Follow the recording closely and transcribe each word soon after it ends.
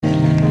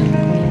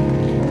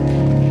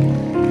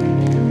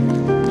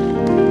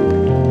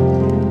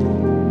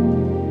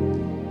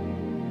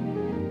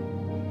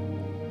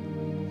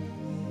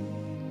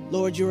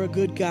Lord, you're a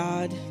good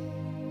God.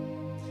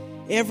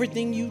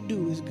 Everything you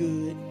do is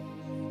good.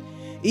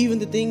 Even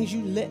the things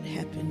you let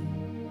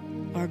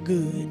happen are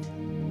good.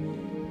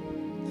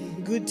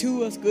 Good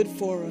to us, good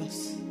for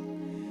us,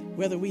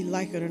 whether we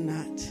like it or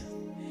not.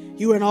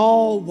 You are an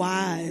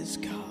all-wise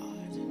God.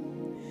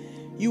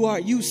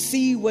 You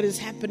see what is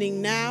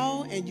happening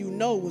now, and you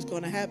know what's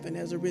going to happen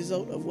as a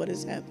result of what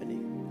is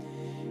happening.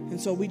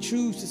 And so we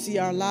choose to see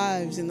our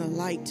lives in the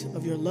light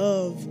of your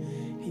love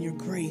and your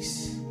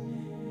grace.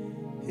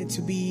 And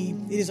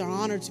it is our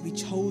honor to be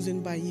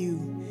chosen by you.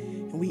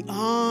 And we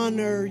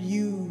honor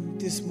you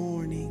this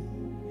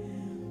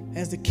morning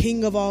as the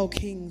King of all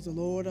kings, the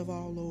Lord of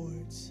all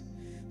lords,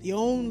 the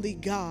only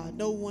God,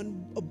 no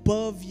one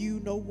above you,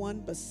 no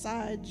one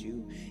beside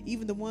you.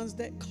 Even the ones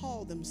that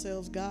call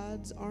themselves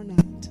gods are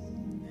not.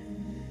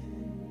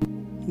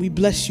 We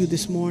bless you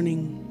this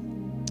morning.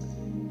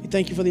 We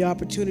thank you for the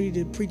opportunity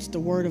to preach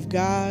the word of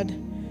God.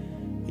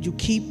 Would you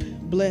keep,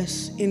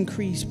 bless,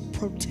 increase,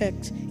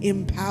 protect,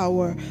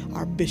 empower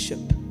our bishop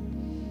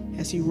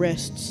as he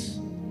rests.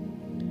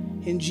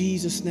 In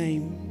Jesus'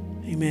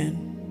 name,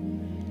 amen.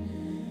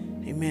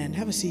 Amen.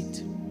 Have a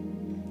seat.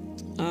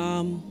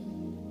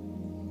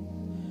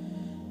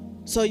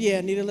 So yeah,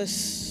 Anita, let's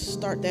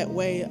start that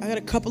way. I got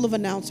a couple of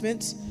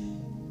announcements.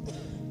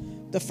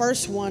 The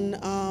first one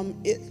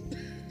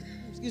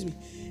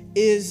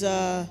is we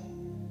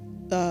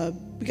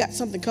got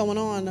something coming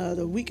on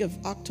the week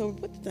of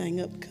October. Put the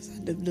thing up because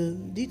the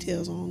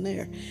details on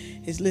there.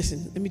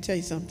 Listen, let me tell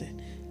you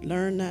something.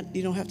 Learn that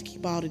you don't have to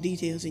keep all the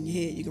details in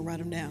your head. You can write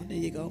them down. There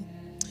you go.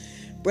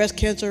 Breast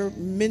Cancer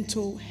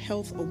Mental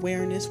Health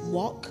Awareness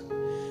Walk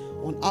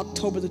on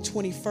October the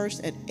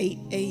 21st at 8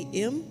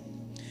 a.m.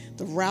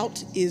 The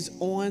route is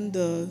on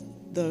the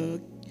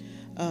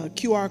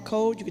QR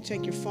code. You can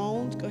take your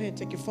phones. Go ahead,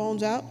 take your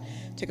phones out.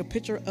 Take a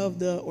picture of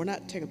or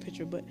not take a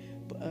picture, but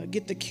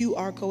get the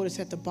QR code. It's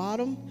at the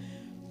bottom.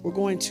 We're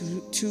going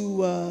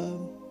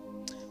to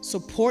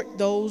support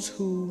those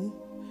who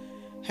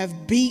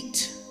have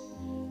beat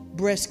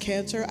breast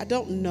cancer. I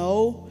don't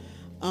know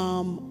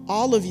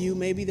all of you.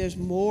 Maybe there's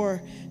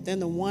more than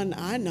the one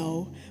I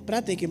know, but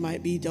I think it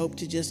might be dope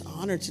to just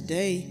honor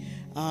today,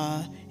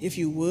 if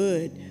you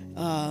would.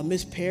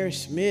 Miss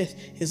Paris Smith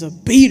is a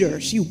beater.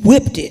 She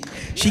whipped it.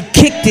 She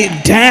kicked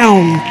it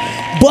down,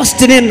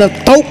 busted in the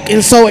throat,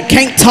 and so it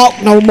can't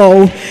talk no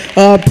more.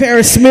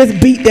 Paris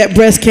Smith beat that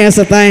breast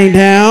cancer thing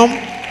down.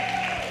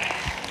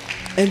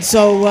 And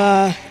so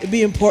it'd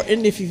be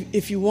important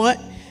if you want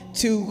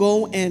to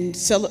go and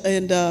support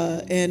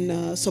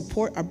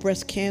our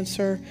breast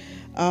cancer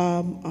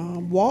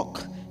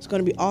walk. It's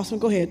going to be awesome.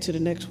 Go ahead to the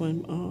next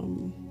one.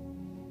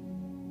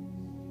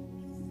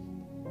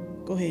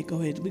 Go ahead. We're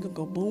going to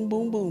go boom,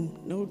 boom, boom.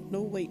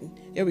 No waiting.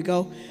 There we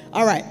go.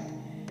 All right.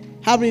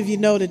 How many of you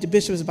know that the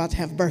bishop is about to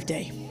have a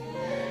birthday?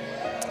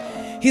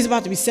 He's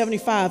about to be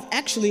 75,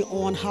 actually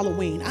on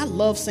Halloween. I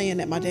love saying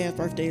that my dad's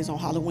birthday is on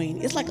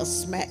Halloween. It's like a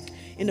smack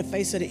in the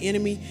face of the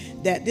enemy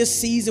that this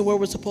season where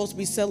we're supposed to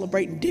be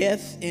celebrating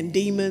death and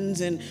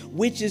demons and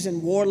witches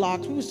and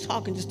warlocks. We was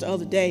talking just the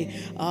other day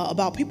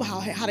about people,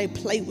 how they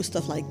play with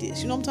stuff like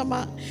this. You know what I'm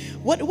talking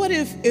about? What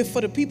if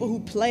for the people who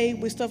play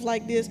with stuff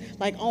like this,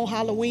 like on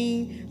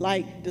Halloween,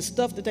 like the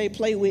stuff that they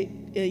play with,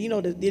 have you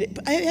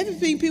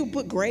seen people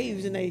put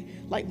graves in they,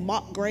 like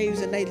mock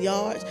graves in their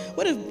yards?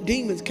 What if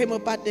demons came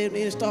up out there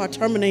and started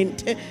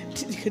terminating?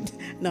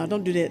 No,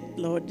 don't do that,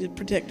 Lord. Just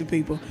protect the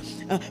people.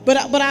 But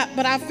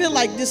I feel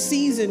like this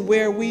season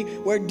where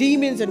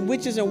demons and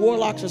witches and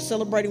warlocks are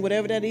celebrating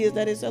whatever that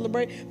is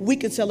celebrate, we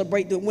can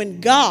celebrate that when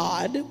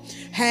God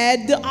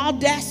had the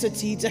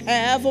audacity to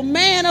have a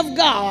man of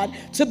God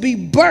to be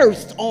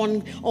birthed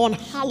on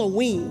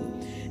Halloween.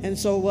 And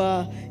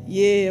so,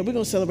 we're going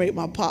to celebrate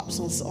my pops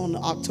on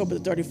October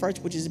the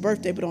 31st, which is his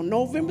birthday. But on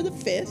November the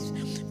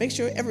 5th, make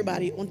sure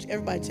everybody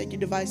take your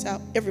device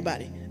out.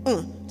 Everybody,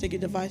 take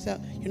your device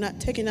out. You're not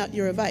taking out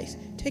your device.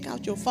 Take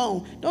out your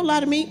phone. Don't lie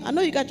to me. I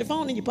know you got your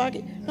phone in your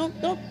pocket. Don't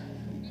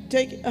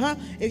take it.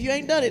 If you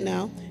ain't done it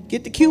now,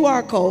 get the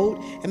QR code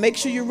and make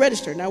sure you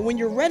register. Now, when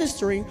you're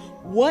registering,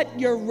 what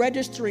you're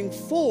registering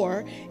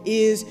for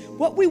is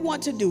what we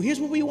want to do. Here's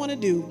what we want to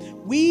do.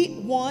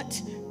 We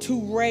want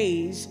to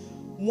raise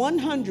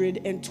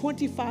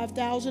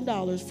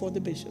 $125,000 for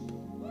the bishop.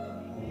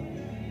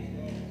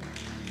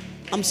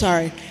 I'm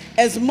sorry.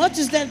 As much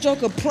as that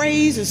joker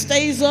prays and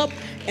stays up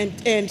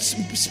and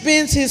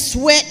spends his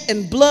sweat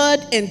and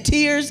blood and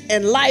tears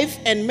and life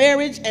and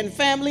marriage and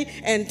family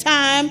and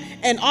time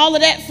and all of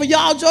that for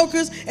y'all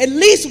jokers,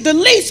 the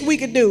least we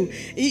could do.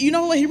 You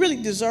know what? He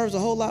really deserves a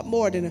whole lot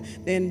more than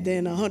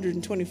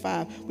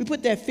 125. We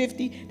put that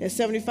 50, that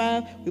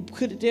 75, we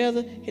put it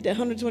together, hit that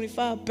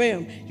 125,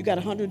 bam, you got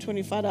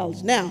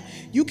 $125. Now,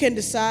 you can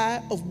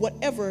decide of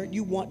whatever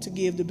you want to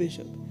give the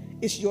bishop.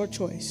 It's your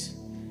choice.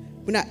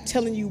 We're not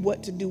telling you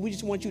what to do. We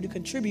just want you to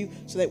contribute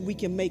so that we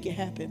can make it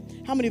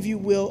happen. How many of you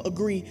will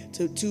agree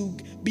to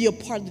be a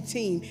part of the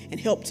team and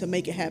help to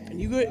make it happen?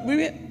 You good?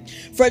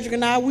 Frederick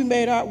and I,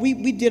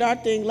 we did our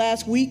thing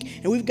last week,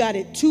 and we got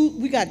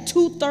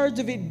 2/3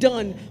 of it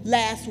done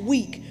last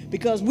week.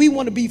 because we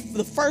want to be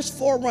the first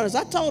forerunners.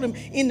 I told him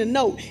in the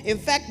note. In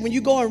fact, when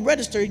you go and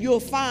register, you'll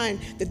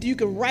find that you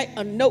can write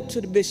a note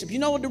to the bishop. You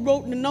know what the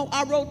note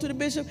I wrote to the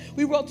bishop?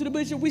 We wrote to the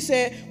bishop. We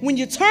said, when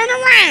you turn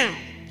around,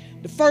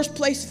 the first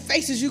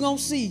faces you're going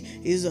to see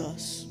is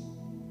us.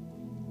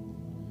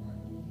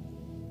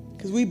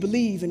 Because we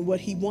believe in what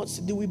he wants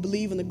to do. We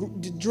believe in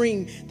the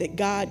dream that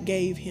God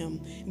gave him.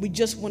 We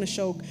just want to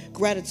show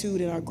gratitude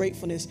and our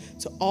gratefulness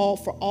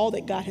for all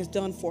that God has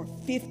done for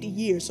 50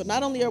 years. So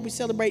not only are we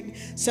celebrating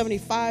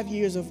 75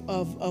 years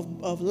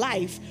of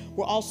life,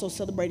 we're also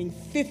celebrating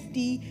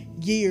 50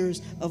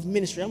 years of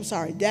ministry. I'm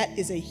sorry, that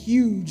is a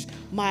huge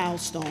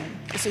milestone.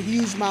 It's a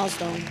huge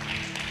milestone.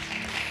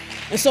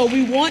 And so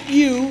we want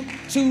you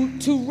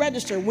to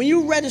register. When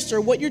you register,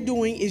 what you're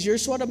doing is you're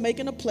sort of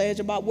making a pledge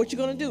about what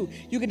you're going to do.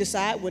 You can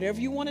decide whatever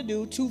you want to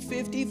do,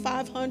 $250,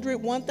 $500,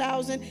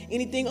 $1,000,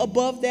 anything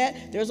above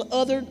that. There's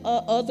other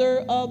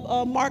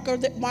marker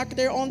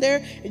there on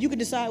there, and you can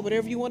decide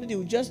whatever you want to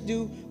do. Just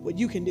do what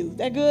you can do.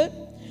 That good?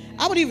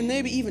 I would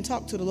maybe even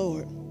talk to the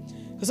Lord,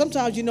 because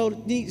sometimes you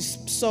need to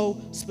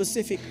sow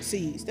specific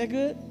seeds. That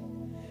good?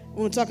 We're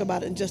going to talk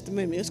about it in just a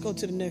minute. Let's go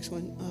to the next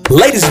one.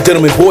 Ladies and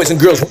gentlemen, boys and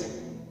girls.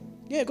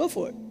 Yeah, go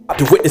for it.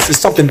 To witness is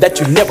something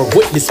that you never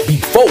witnessed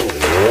before.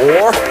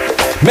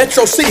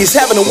 Metro City is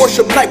having a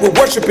worship night with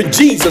worshiping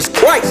Jesus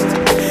Christ.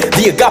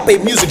 The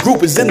Agape Music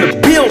Group is in the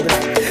building.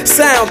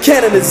 Sound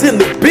Cannon is in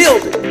the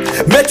building.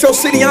 Metro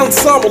City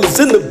Ensemble is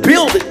in the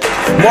building.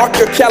 Mark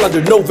your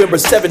calendar, November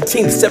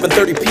 17th,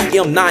 7:30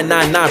 p.m.,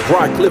 999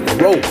 Briar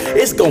Cliff Road.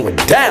 It's going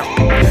down.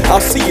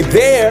 I'll see you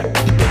there.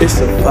 It's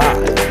a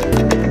vibe.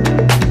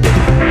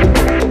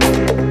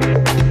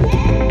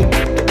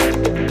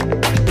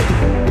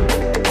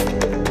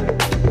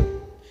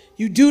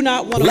 You do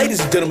not want to, ladies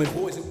and gentlemen,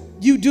 boys.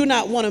 You do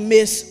not want to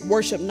miss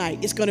worship night.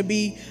 It's going to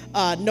be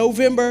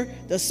November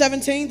the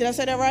 17th. Did I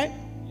say that right?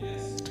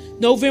 Yes.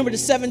 November the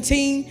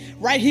 17th,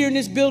 right here in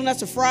this building.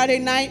 That's a Friday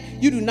night.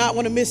 You do not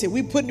want to miss it.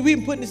 We've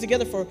been putting this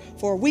together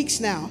for weeks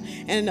now,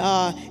 and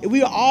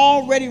we are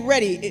already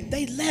ready.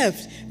 They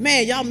left.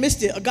 Man, y'all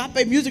missed it.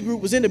 Agape Music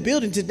Group was in the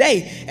building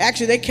today.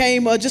 Actually, they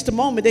came just a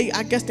moment.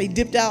 I guess they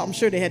dipped out. I'm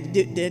sure they had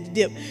to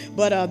dip.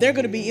 But they're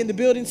going to be in the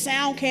building.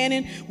 Sound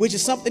Cannon, which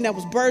is something that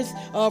was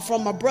birthed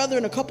from my brother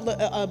and a couple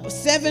of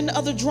 7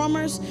 other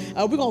drummers.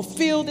 We're going to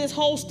fill this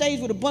whole stage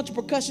with a bunch of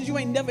percussions. You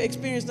ain't never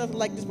experienced nothing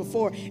like this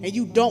before, and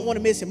you don't want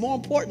to miss it. More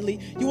importantly,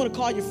 you want to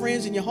call your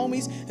friends and your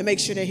homies and make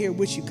sure they're here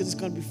with you, because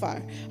it's going to be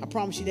fire. I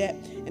promise you that.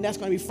 And that's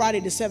going to be Friday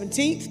the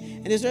 17th.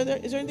 And is there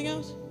anything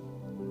else?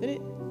 Is that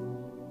it?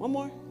 One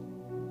more?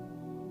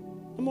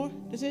 One more?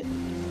 That's it?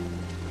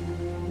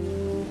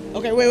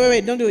 Okay,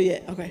 wait. Don't do it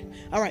yet. Okay.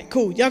 All right,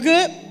 cool. Y'all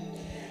good?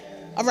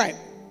 All right.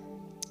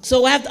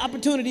 So I have the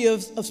opportunity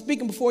of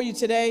speaking before you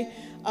today.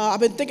 I've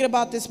been thinking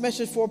about this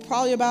message for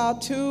probably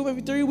about 2,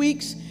 maybe 3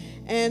 weeks.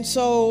 And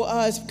so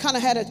it's kind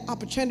of had an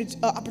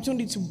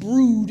opportunity to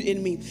brood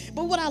in me.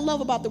 But what I love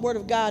about the Word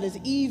of God is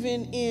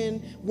even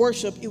in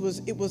worship, it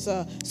was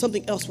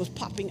something else was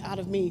popping out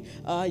of me.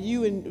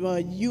 You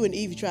and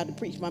Evie tried to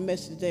preach my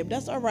message today, but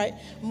that's all right.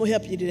 I'm gonna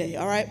help you today.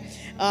 All right.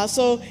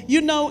 So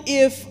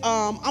if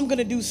I'm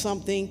gonna do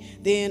something,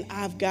 then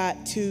I've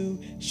got to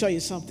show you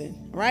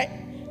something. All right.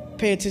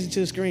 Pay attention to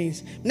the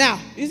screens. Now,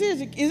 is there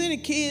any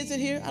kids in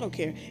here? I don't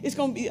care. It's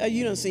going to be,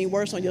 you done seen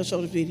worse on your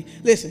shoulders, Petey.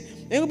 Listen, there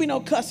ain't going to be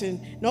no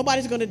cussing.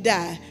 Nobody's going to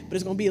die, but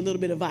it's going to be a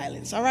little bit of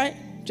violence, all right?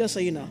 Just so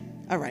you know.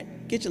 All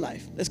right, get your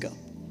life. Let's go.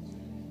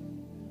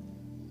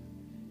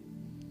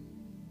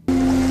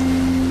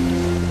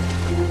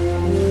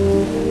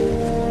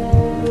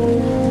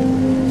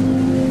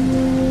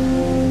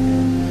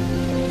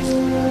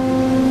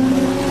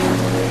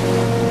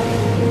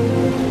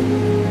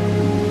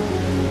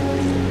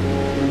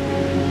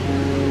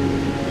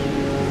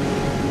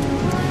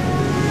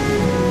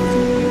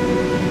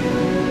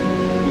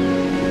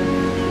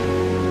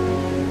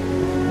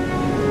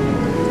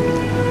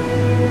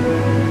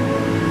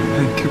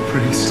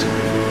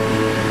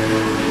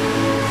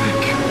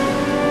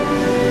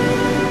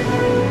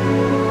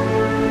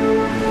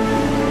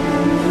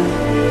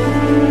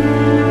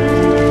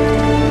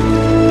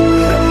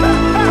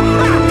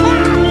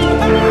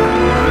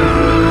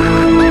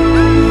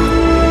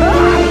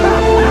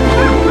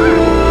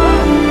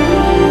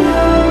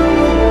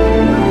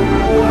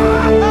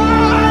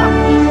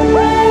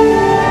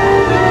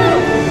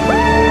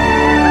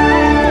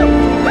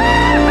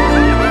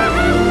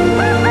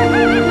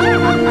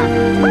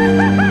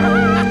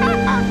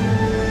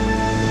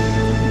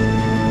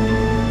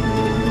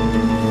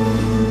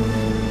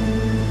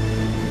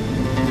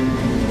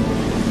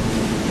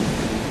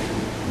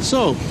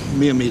 So,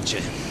 mi amici,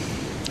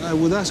 I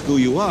would ask who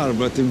you are,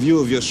 but in view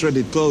of your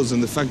shredded clothes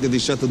and the fact that the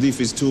Chateau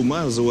d'If is 2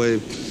 miles away,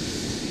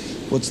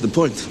 what's the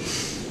point?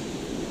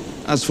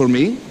 As for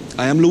me,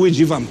 I am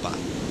Luigi Vampa,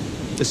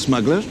 a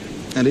smuggler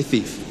and a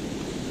thief.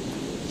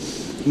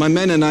 My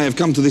men and I have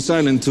come to this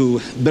island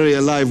to bury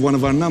alive one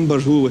of our number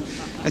who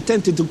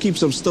attempted to keep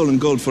some stolen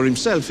gold for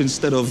himself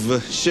instead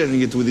of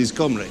sharing it with his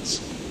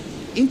comrades.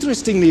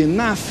 Interestingly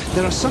enough,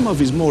 there are some of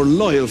his more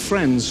loyal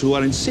friends who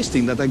are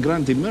insisting that I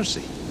grant him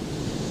mercy.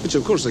 Which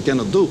of course I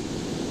cannot do,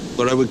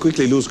 or I will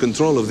quickly lose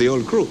control of the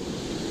whole crew.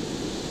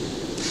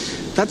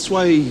 That's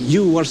why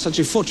you are such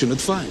a fortunate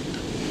find.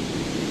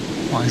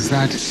 Why is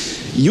that?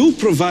 You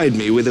provide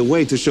me with a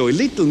way to show a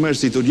little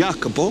mercy to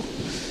Jacopo,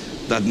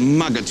 that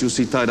maggot you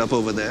see tied up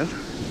over there,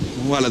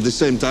 while at the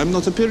same time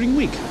not appearing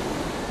weak.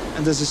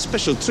 And as a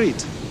special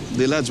treat,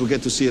 the lads will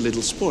get to see a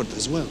little sport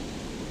as well.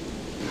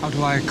 How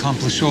do I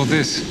accomplish all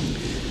this?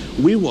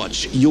 We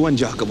watch you and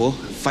Jacopo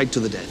fight to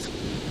the death.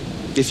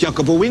 If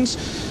Jacopo wins,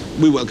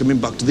 we welcome him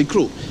back to the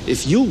crew.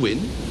 If you win,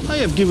 I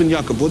have given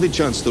Jacopo the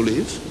chance to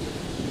leave,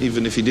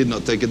 even if he did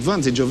not take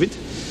advantage of it,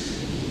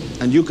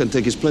 and you can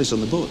take his place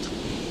on the boat.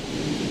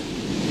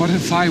 What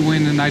if I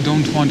win and I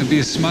don't want to be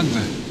a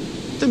smuggler?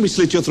 Then we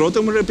slit your throat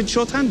and we're a bit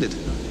short-handed.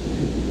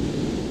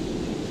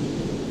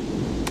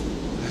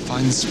 I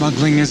find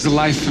smuggling is the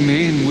life for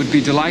me and would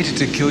be delighted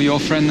to kill your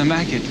friend the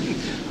maggot.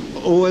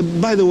 Oh,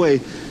 by the way,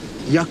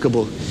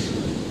 Jacopo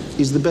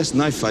is the best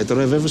knife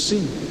fighter I've ever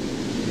seen.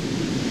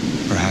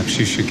 Perhaps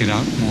you should get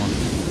out more.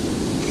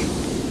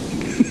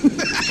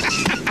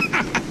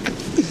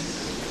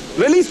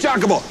 Release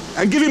Jacopo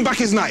and give him back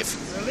his knife.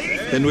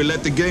 Then we'll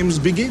let the games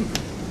begin.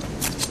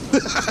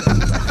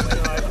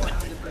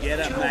 Get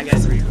up,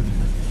 maggot.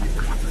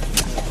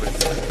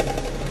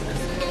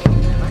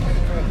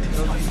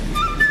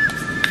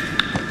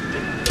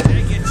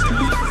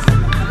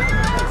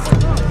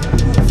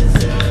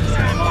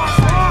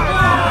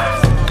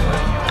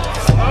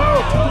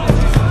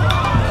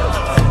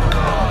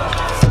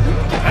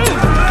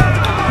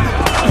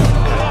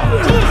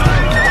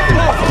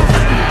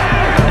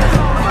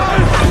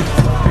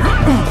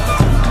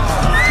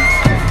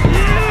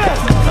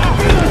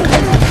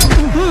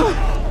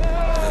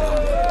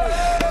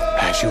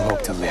 You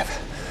hope to live.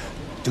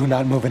 Do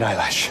not move an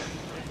eyelash.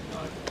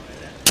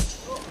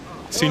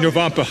 Signor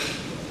Vampa,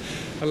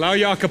 allow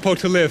Jacopo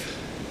to live.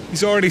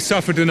 He's already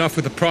suffered enough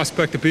with the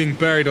prospect of being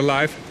buried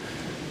alive.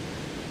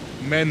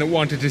 Men that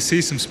wanted to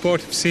see some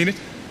sport have seen it.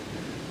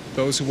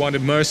 Those who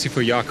wanted mercy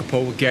for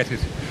Jacopo will get it.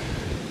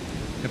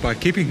 And by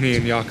keeping me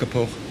in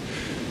Jacopo,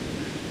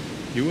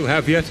 you will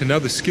have yet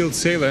another skilled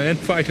sailor and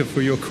fighter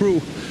for your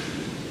crew.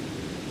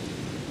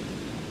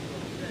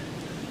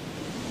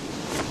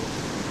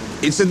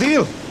 It's a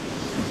deal.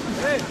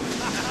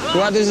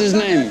 What is his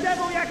name?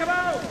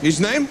 His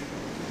name?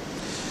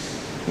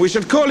 We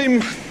should call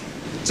him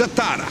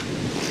Zatara.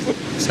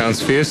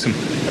 Sounds fearsome.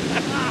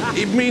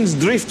 It means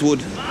driftwood.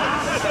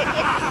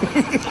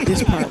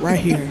 This part right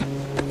here.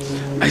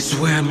 I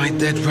swear on my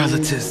dead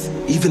relatives,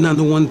 even on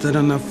the ones that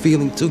are not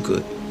feeling too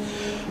good,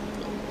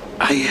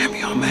 I am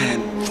your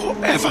man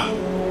forever.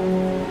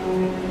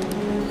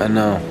 I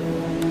know.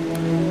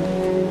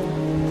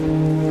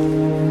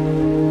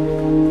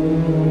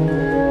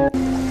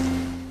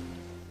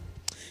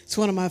 It's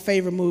one of my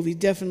favorite movies,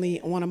 definitely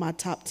one of my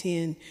top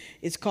 10.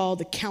 It's called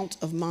The Count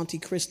of Monte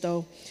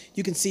Cristo.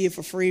 You can see it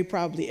for free,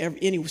 probably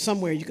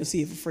somewhere you can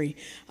see it for free.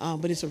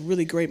 But it's a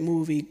really great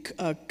movie.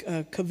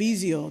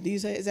 Caviezel,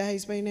 is that how you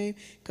spell your name?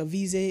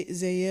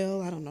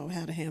 Caviezel, I don't know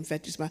how to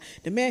fetch his mouth.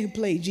 The man who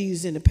played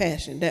Jesus in The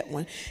Passion, that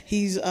one.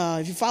 He's,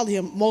 if you follow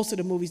him, most of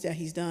the movies that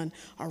he's done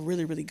are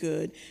really, really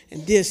good.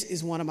 And this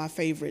is one of my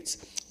favorites.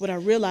 What I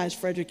realized,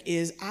 Frederick,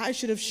 is I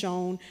should have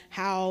shown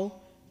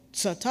how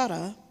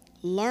Satara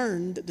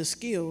learned the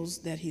skills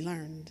that he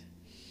learned.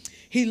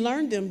 He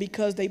learned them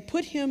because they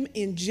put him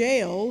in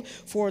jail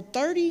for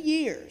 30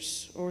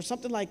 years or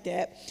something like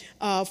that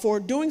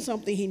for doing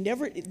something he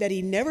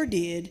never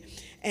did.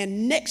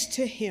 And next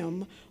to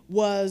him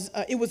was,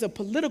 it was a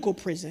political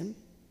prison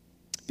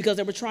because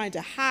they were trying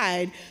to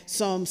hide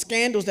some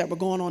scandals that were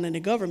going on in the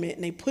government,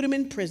 and they put him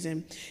in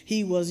prison.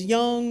 He was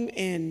young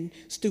and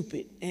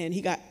stupid, and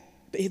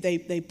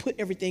they put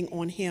everything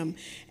on him.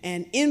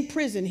 And in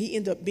prison, he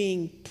ended up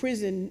being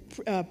prison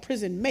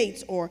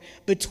mates, or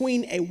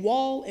between a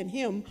wall and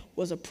him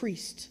was a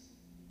priest.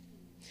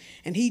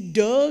 And he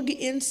dug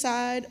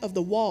inside of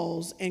the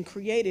walls and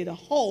created a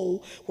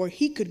hole where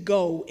he could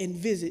go and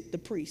visit the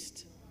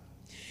priest.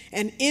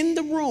 And in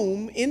that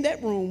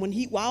room,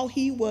 while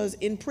he was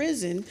in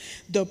prison,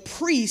 the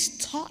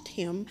priest taught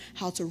him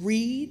how to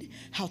read,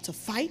 how to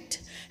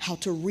fight, how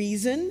to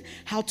reason,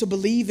 how to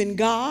believe in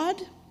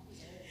God.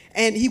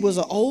 And he was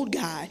an old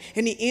guy,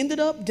 and he ended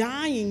up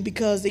dying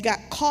because they got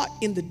caught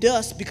in the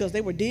dust because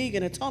they were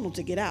digging a tunnel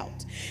to get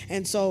out.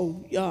 And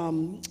so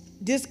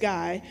this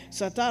guy,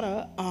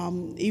 Satara,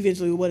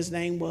 eventually what his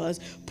name was,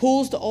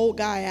 pulls the old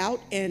guy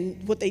out,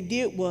 and what they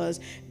did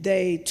was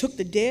they took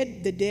the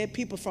dead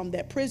people from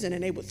that prison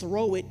and they would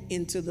throw it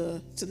into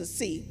the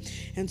sea.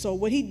 And so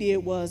what he did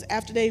was,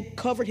 after they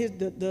covered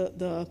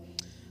the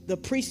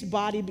priest's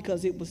body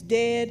because it was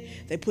dead,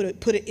 they put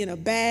it in a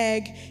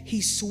bag.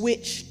 He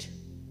switched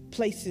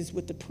places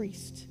with the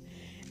priest,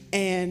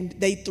 and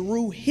they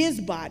threw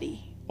his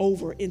body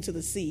over into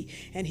the sea,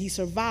 and he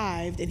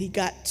survived, and he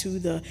got to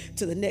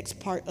the next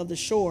part of the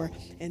shore,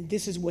 and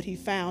this is what he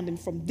found. And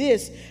from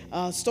this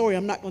story,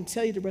 I'm not going to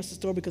tell you the rest of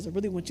the story because I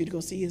really want you to go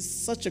see it. It's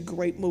such a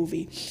great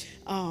movie.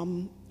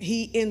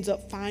 He ends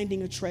up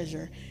finding a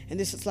treasure, and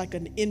this is like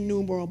an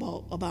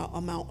innumerable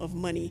amount of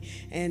money,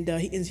 and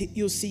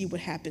you'll see what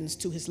happens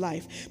to his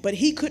life. But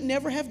he could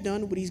never have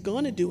done what he's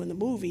going to do in the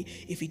movie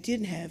if he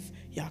didn't have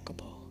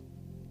Jacopo.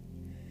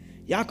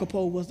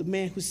 Jacopo was the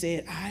man who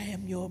said, I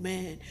am your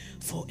man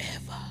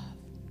forever.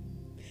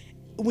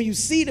 When you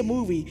see the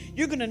movie,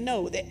 you're going to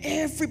know that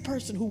every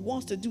person who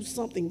wants to do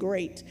something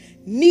great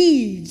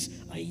needs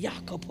a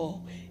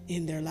Jacopo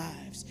in their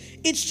lives.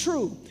 It's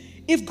true.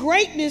 If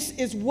greatness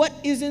is what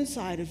is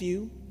inside of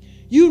you,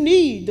 you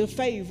need the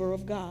favor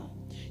of God.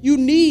 You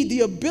need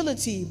the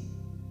ability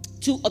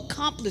to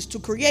accomplish, to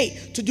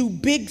create, to do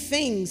big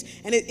things.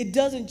 And it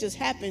doesn't just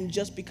happen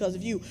just because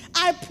of you.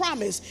 I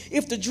promise,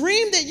 if the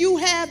dream that you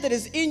have that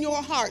is in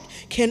your heart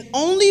can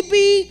only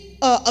be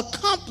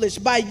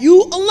accomplished by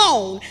you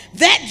alone,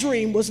 that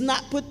dream was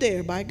not put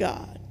there by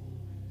God.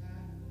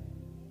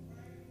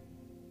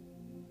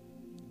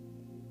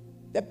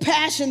 The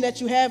passion that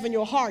you have in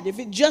your heart, if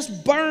it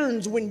just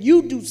burns when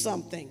you do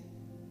something,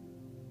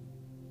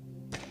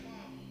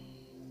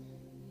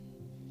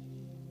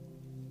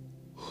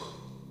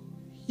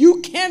 you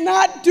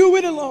cannot do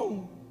it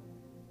alone.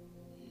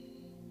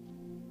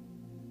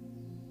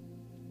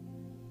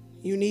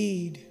 You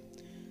need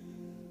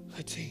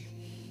a team.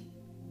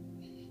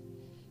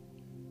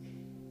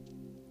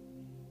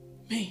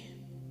 Man.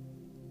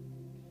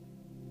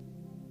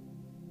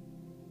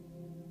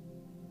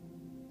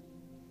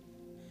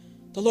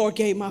 The Lord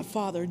gave my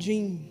father a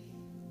dream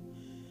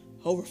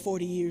over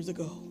 40 years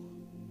ago.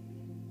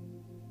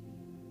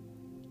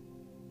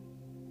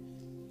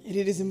 And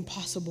it is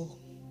impossible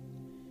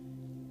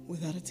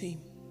without a team.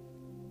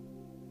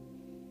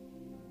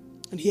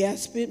 And he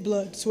has spent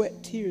blood,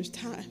 sweat, tears,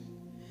 time.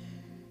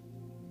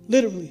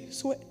 Literally,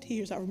 sweat,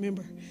 tears. I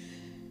remember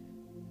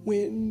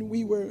when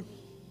we were,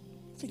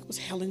 I think it was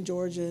Helen,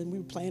 Georgia, and we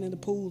were playing in the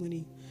pool,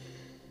 and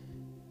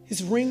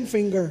his ring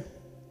finger,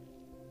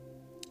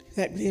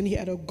 that then he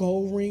had a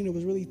gold ring that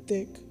was really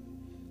thick.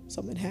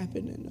 Something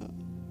happened, and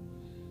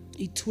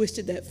he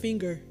twisted that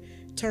finger,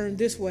 turned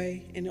this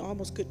way, and it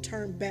almost could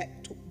turn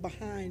back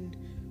behind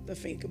the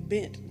finger,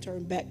 bent and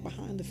turned back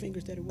behind the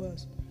fingers that it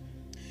was.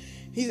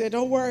 He said,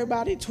 don't worry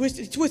about it.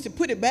 Twisted,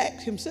 put it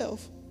back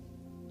himself.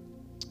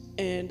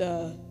 And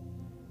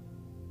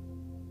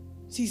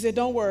he said,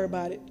 don't worry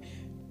about it.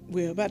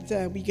 Well, by the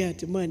time we got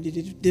to Monday,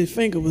 the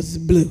finger was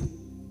blue.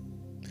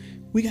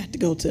 We got to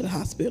go to the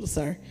hospital,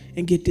 sir,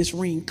 and get this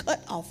ring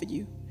cut off of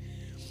you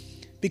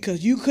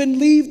because you couldn't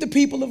leave the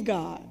people of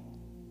God.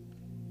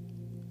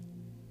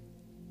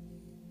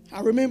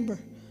 I remember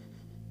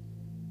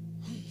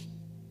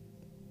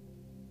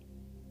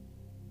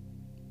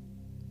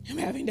him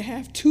having to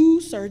have 2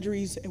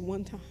 surgeries at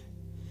one time,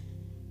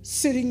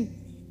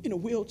 sitting in a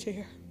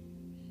wheelchair.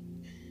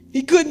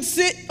 He couldn't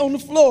sit on the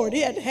floor. They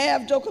had to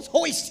have jokers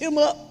hoist him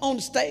up on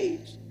the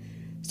stage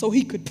so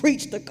he could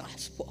preach the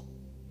gospel.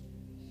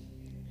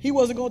 He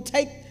wasn't going to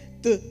take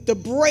the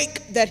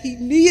break that he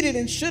needed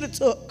and should have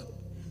took,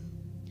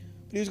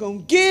 but he was going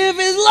to give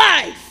his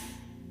life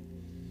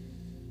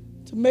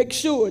to make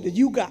sure that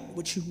you got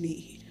what you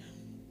need.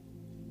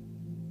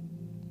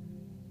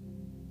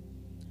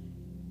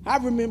 I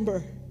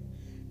remember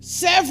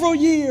several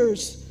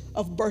years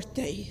of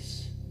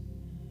birthdays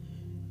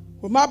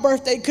where my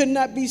birthday could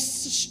not be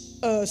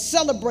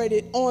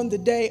celebrated on the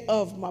day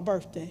of my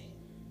birthday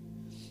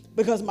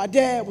because my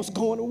dad was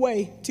going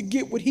away to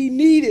get what he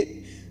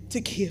needed to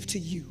give to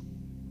you.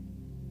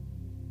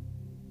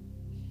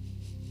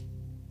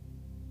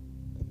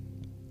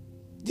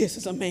 This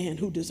is a man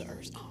who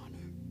deserves honor.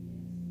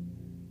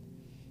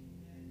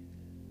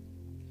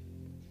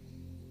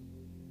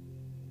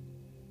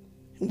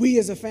 We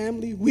as a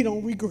family, we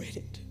don't regret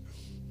it.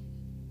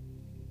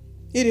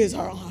 It is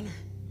our honor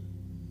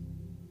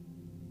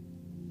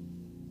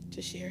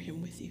to share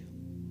him with you.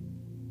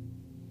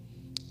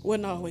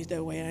 Wasn't always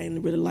that way. I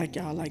didn't really like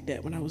y'all like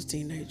that when I was a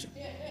teenager.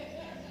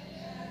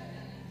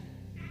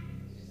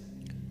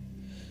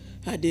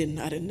 I didn't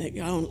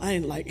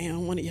like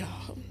one of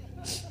y'all.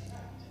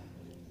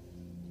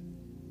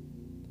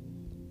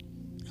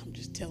 I'm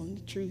just telling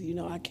the truth. You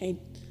know, I can't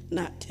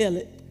not tell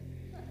it.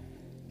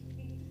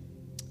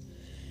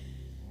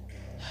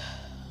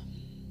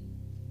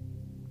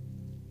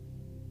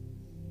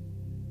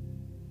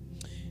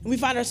 And we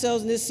find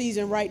ourselves in this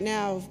season right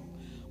now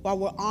while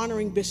we're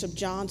honoring Bishop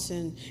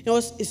Johnson. You know,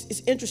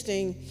 it's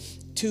interesting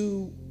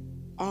to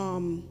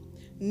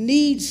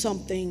need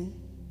something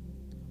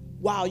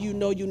while you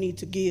know you need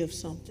to give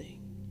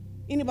something.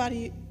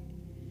 Anybody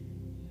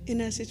in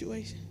that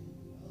situation?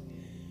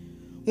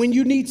 When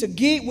you need to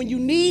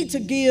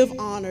give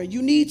honor,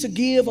 you need to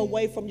give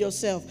away from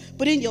yourself.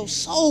 But in your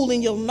soul,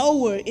 in your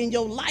knower, in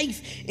your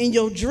life, in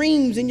your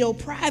dreams, in your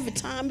private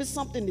time, it's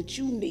something that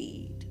you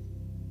need.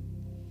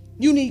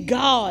 You need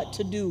God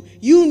to do.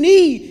 You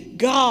need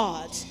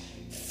God's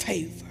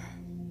favor.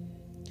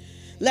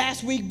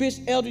 Last week,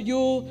 Bishop Elder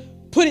Yule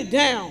put it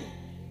down.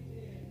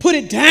 Put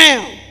it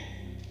down.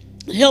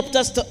 It helped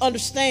us to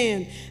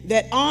understand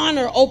that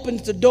honor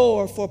opens the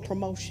door for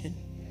promotion.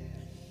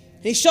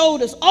 He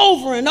showed us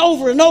over and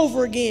over and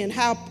over again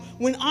how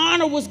when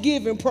honor was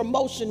given,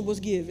 promotion was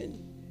given.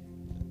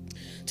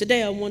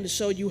 Today I wanted to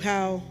show you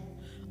how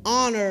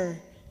honor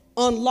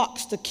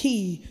unlocks the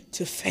key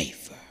to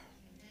favor.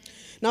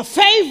 Now,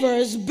 favor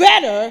is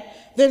better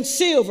than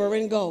silver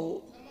and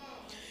gold.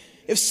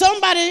 If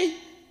somebody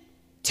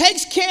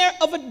takes care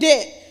of a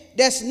debt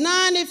that's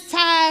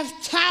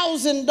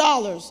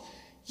 $95,000,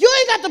 you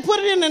ain't got to put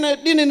it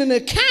in an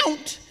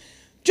account.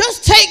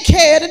 Just take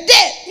care of the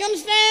debt. You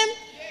understand?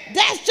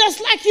 That's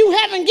just like you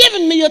haven't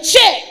given me a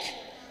check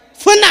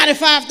for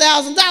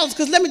 $95,000.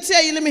 Because let me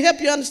tell you, let me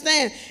help you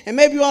understand. And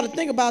maybe you ought to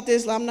think about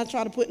this. I'm not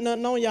trying to put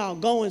nothing on y'all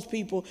goings,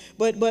 people.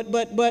 But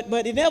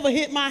it never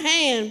hit my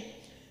hand.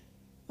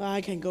 Well,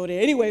 I can't go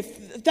there. Anyway,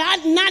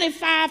 that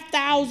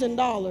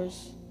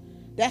 $95,000,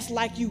 that's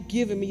like you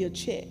giving me a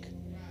check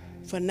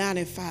for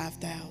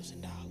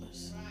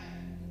 $95,000.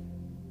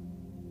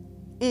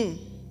 I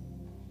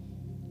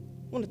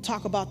want to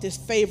talk about this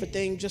favor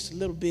thing just a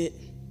little bit.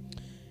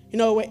 You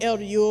know, with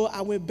Elder Yule,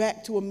 I went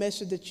back to a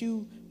message that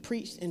you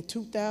preached in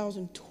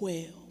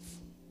 2012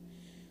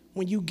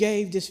 when you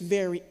gave this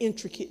very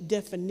intricate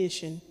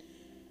definition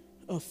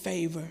of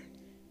favor,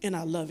 and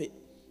I love it.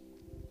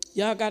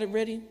 Y'all got it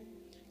ready?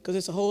 Because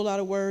it's a whole lot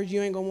of words.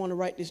 You ain't going to want to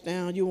write this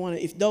down. You want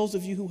to, if those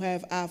of you who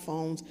have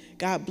iPhones,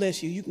 God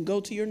bless you, you can go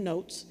to your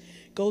notes,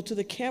 go to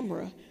the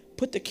camera,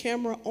 put the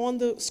camera on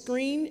the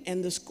screen,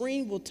 and the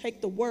screen will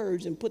take the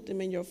words and put them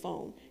in your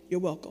phone. You're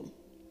welcome.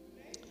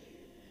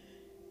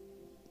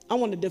 I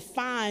want to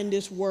define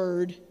this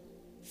word,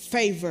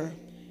 favor.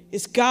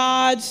 It's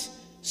God's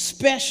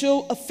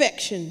special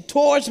affection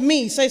towards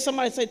me.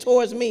 Somebody say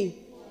towards me.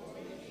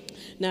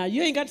 Now,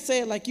 you ain't got to say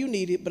it like you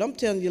need it, but I'm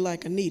telling you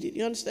like I need it.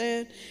 You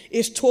understand?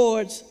 It's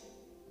towards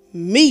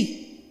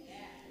me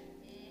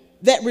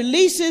that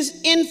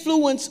releases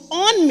influence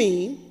on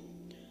me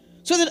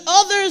so that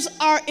others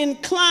are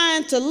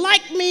inclined to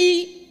like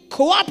me,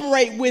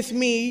 cooperate with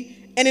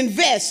me, and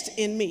invest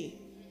in me.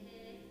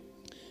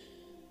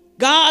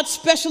 God's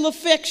special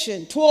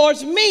affection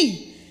towards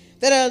me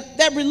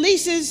that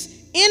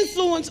releases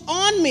influence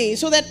on me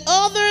so that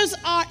others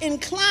are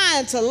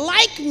inclined to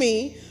like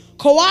me,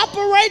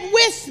 cooperate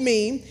with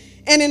me,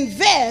 and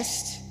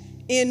invest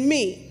in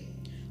me.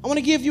 I want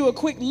to give you a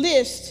quick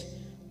list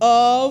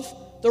of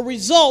the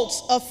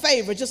results of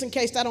favor, just in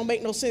case that don't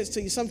make no sense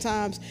to you.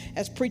 Sometimes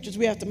as preachers,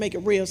 we have to make it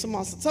real.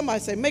 Somebody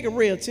say, make it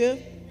real, Tiff.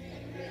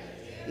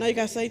 Now you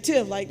got to say,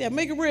 Tiff, like that.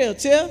 Make it real,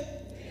 Tiff.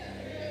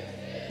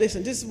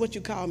 Listen, this is what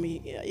you call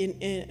me.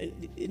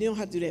 And you don't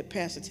have to do that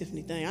Pastor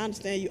Tifiny thing. I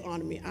understand you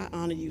honor me. I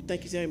honor you.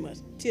 Thank you very much.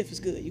 Tiff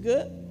is good. You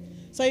good?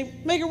 Say,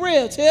 make it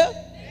real, Tiff.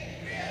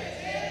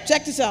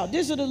 Check this out.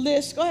 This is the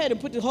list. Go ahead and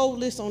put the whole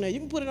list on there. You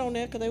can put it on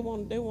there because they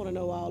want to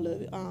know all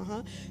of it.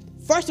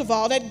 First of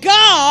all, that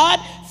God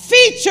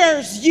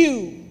features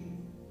you.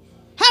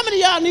 How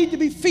many of y'all need to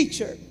be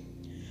featured?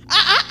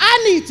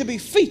 I need to be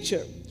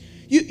featured.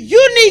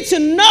 You need to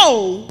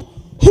know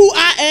who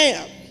I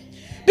am.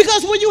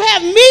 Because when you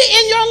have me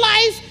in your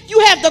life, you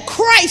have the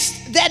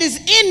Christ that is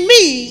in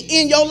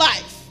me in your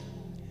life.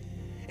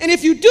 And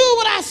if you do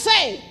what I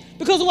say,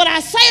 because what I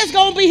say is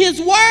going to be his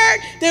word,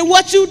 then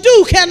what you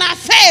do cannot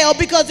fail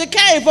because it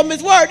came from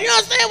his word. You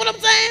understand what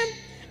I'm saying?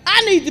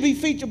 I need to be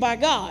featured by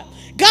God.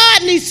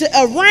 God needs to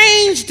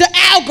arrange the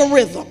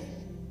algorithm.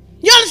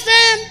 You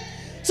understand?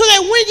 So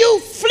that when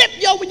you flip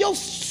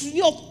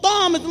your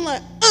thumb and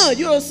like,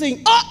 you'll see,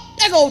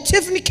 there goes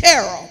Tifiny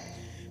Carroll.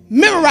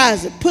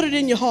 Memorize it. Put it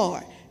in your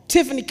heart.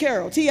 Tifiny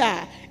Carroll.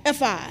 Tifiny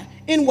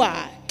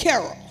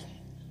Carroll.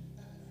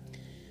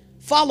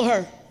 Follow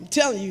her. I'm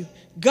telling you,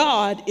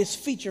 God is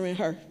featuring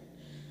her.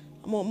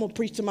 I'm going to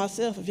preach to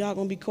myself. If y'all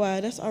going to be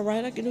quiet, that's all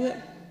right. I can do it.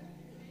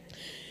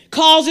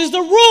 Causes the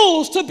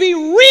rules to be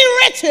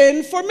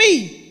rewritten for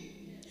me.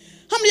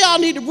 How many of y'all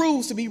need the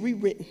rules to be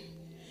rewritten?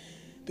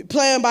 Be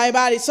playing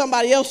by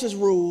somebody else's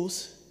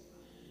rules.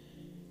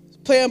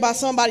 Playing by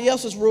somebody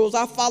else's rules.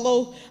 I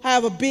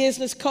have a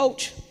business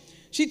coach.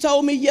 She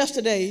told me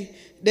yesterday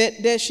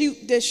that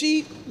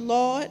she,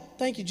 Lord,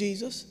 thank you,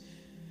 Jesus.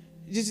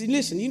 Just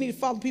listen, you need to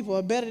follow people who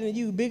are better than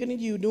you, bigger than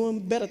you, doing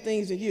better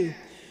things than you.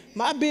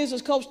 My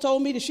business coach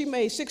told me that she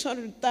made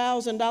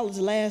 $600,000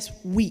 last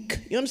week.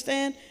 You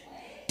understand?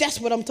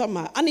 That's what I'm talking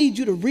about. I need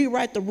you to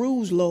rewrite the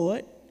rules,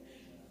 Lord.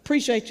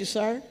 Appreciate you,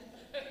 sir.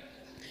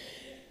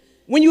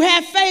 When you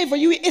have favor,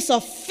 it's a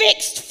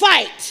fixed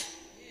fight.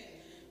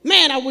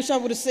 Man, I wish I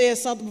would have said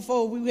something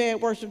before we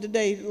had worship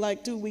today,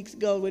 like 2 weeks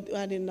ago, but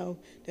I didn't know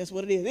that's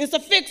what it is. It's a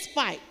fixed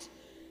fight,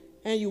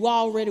 and you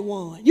already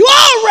won. You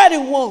already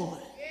won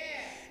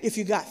if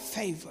you got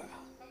favor.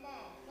 Come on.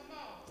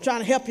 I'm trying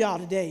to help y'all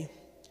today.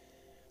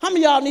 How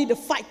many of y'all need to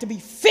fight to be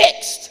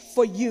fixed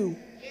for you?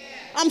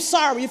 I'm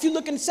sorry, if you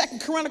look in 2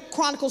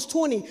 Chronicles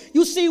 20,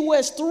 you see where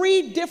it's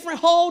three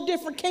whole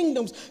different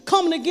kingdoms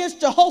coming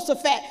against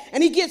Jehoshaphat,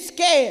 and he gets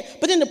scared.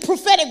 But then the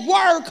prophetic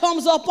word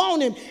comes up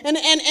on him, and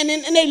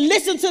they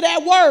listen to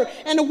that word.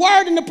 And the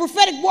word in the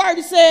prophetic word,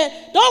 he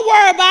said, don't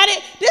worry about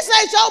it. This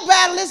ain't your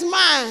battle, it's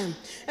mine.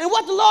 And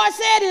what the Lord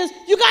said is,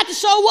 you got to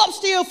show up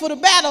still for the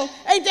battle.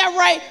 Ain't that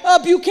right,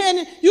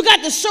 Buchanan? You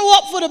got to show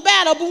up for the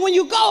battle, but when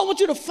you go, I want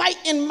you to fight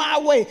in my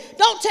way.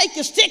 Don't take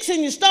your sticks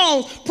and your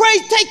stones.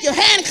 Take your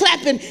hand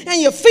clapping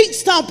and your feet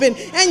stomping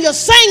and your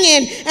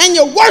singing and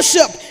your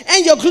worship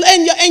and your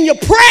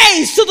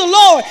praise to the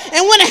Lord.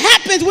 And when it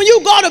happens, when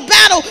you go to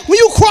battle, when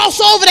you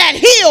cross over that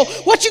hill,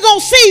 what you're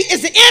going to see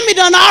is the enemy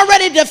done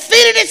already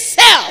defeated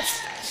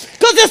itself,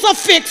 because it's a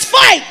fixed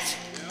fight.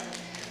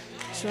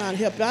 Trying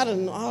to help you.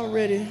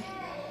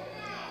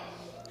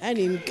 I ain't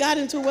even got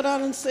into what I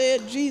done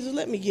said. Jesus,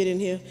 let me get in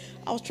here.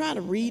 I was trying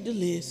to read the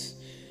list.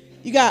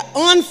 You got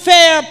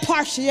unfair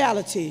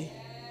partiality.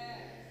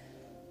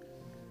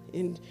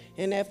 In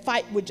that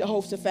fight with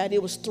Jehoshaphat,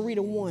 it was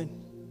 3-1.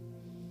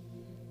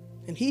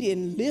 And he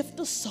didn't lift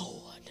a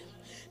sword.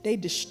 They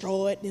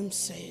destroyed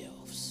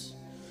themselves.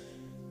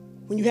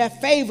 When you have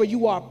favor,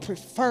 you are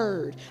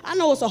preferred. I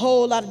know it's a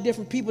whole lot of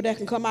different people that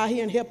can come out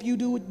here and help you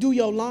do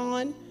your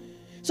lawn.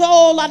 It's a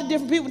whole lot of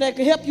different people that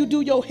can help you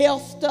do your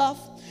health stuff.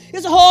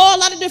 There's a whole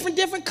lot of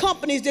different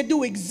companies that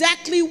do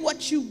exactly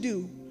what you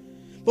do.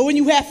 But when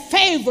you have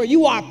favor,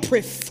 you are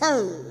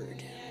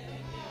preferred.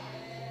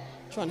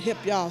 I'm trying to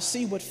help y'all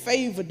see what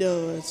favor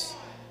does.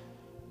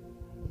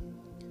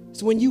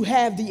 It's when you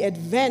have the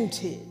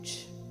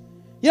advantage.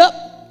 Yep,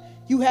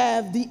 you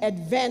have the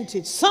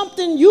advantage.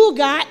 Something you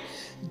got,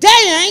 they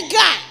ain't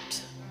got.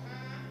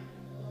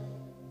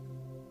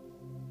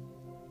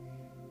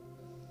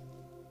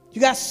 You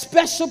got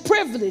special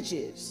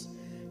privileges.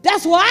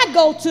 That's why I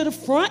go to the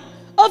front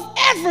of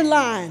every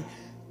line,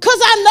 because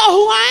I know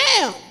who I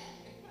am.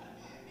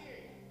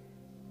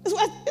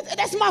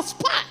 That's my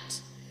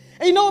spot.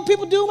 And you know what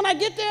people do when I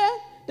get there?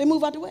 They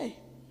move out the way.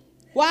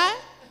 Why?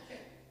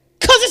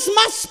 Because it's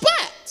my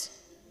spot.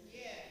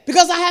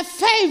 Because I have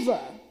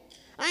favor.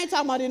 I ain't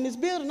talking about in this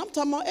building. I'm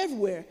talking about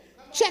everywhere.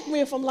 Check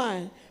me if I'm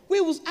lying.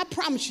 I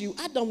promise you,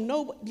 I don't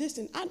know.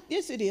 Listen,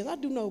 yes, it is. I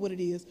do know what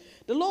it is.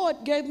 The Lord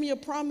gave me a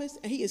promise,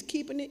 and he is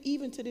keeping it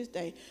even to this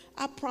day.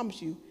 I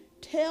promise you.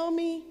 Tell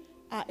me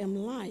I am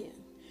lying.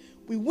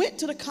 We went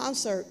to the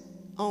concert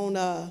on,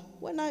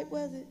 what night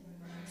was it?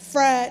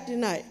 Friday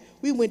night.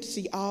 We went to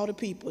see all the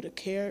people,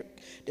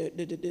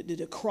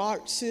 the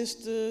Clark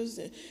sisters,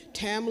 and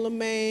Tamala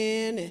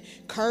Mann, and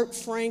Kirk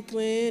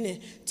Franklin, and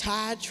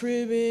Ty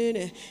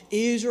Tribbett, and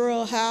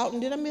Israel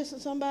Houghton. Did I miss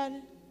somebody?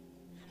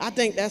 I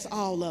think that's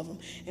all of them.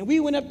 And we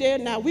went up there.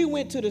 Now, we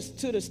went to the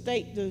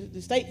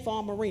State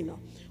Farm Arena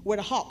where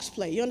the Hawks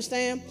play. You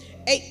understand?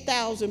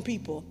 8,000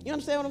 people. You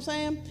understand what I'm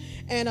saying?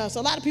 And so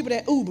a lot of people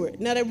that Ubered.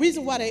 Now, the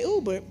reason why they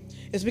Ubered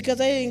is because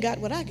they ain't got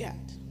what I got.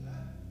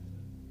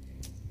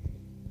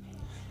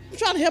 I'm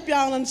trying to help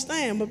y'all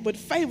understand, but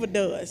favor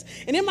does.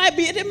 And it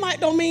might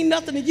don't mean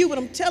nothing to you, but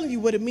I'm telling you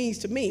what it means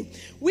to me.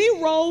 We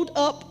rolled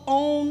up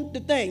on the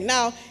thing.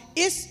 Now,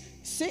 it's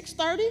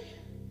 6:30.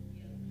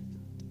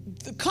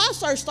 The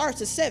concert starts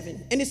at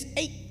 7, and it's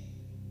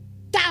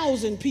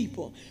 8,000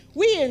 people.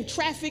 We in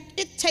traffic.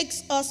 It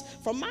takes us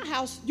from my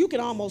house. You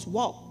can almost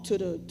walk to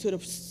the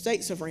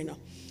States Arena,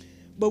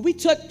 but we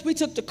took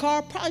the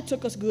car. Probably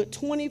took us good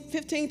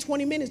 15,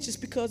 20 minutes just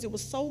because it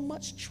was so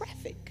much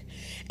traffic.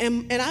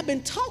 And I've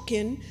been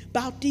talking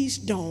about these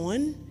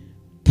darn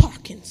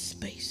parking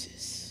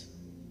spaces.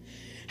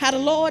 How the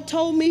Lord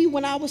told me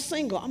when I was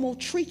single, I'm gonna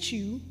treat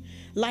you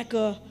like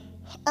a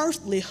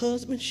earthly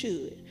husband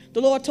should. The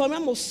Lord told me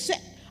I'm gonna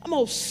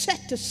set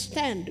the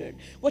standard.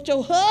 What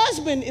your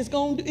husband is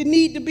going to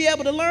need to be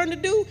able to learn to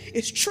do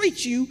is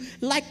treat you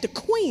like the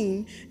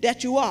queen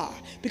that you are.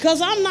 Because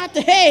I'm not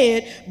the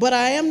head, but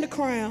I am the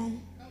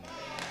crown.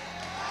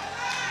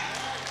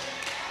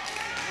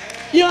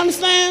 You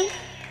understand?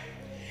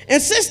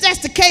 And since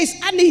that's the case,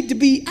 I need to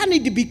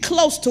be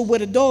close to where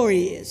the door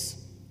is.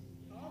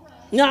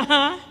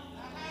 I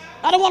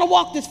don't want to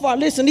walk this far.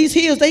 Listen, these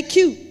hills, they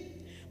cute,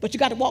 but you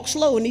got to walk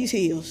slow in these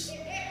hills.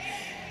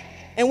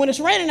 And when it's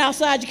raining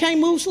outside, you can't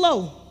move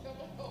slow.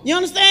 You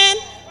understand?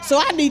 So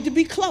I need to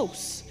be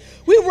close.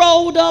 We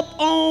rolled up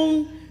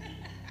on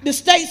the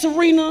States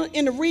Arena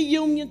in the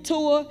reunion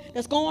tour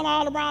that's going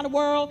all around the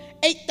world,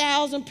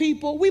 8,000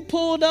 people. We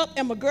pulled up,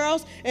 and my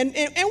girls, and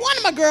one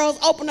of my girls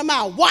opened her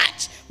mouth,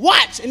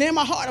 watch. And in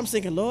my heart, I'm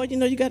thinking, Lord,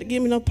 you got to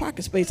give me no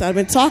parking space. I've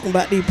been talking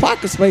about these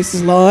parking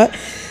spaces, Lord.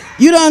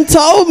 You done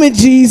told me,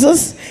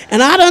 Jesus,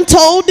 and I done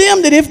told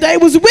them that if they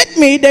was with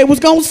me, they was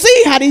going to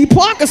see how these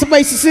parking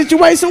spaces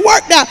situation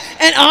worked out.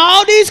 And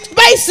all these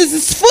spaces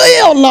is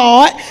filled,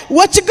 Lord.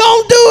 What you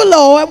going to do,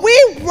 Lord?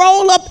 We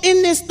roll up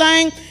in this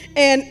thing,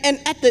 And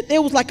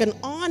there was like an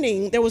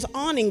awning. There was an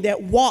awning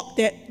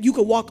that you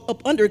could walk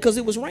up under because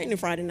it was raining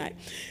Friday night.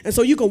 And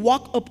so you could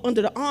walk up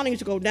under the awning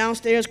to go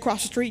downstairs,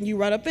 cross the street, and you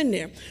right up in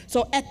there.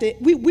 So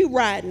we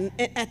riding,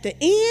 and at the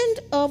end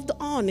of the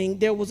awning,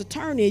 there was a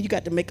turn in. You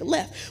got to make a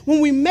left. When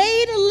we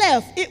made a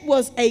left, it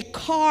was a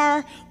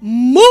car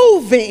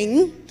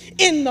moving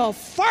in the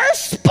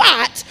first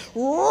spot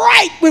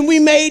right when we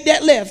made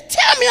that left.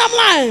 Tell me I'm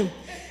lying.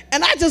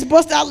 And I just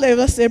bust out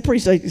laughing. I said,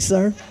 appreciate you,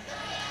 sir.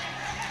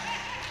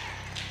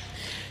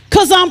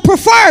 Because I'm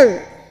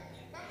preferred.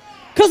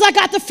 Because I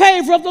got the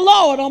favor of the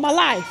Lord on my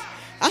life.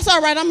 That's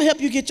all right. I'm going to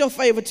help you get your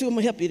favor too. I'm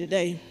going to help you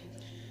today.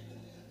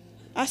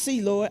 I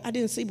see, Lord. I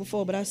didn't see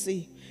before, but I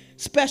see.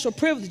 Special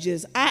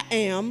privileges. I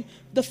am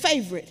the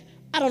favorite.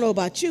 I don't know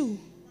about you,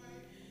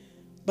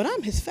 but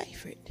I'm his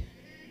favorite.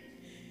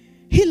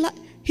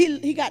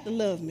 He got to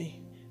love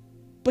me,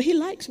 but he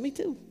likes me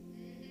too.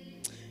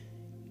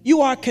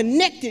 You are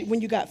connected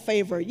when you got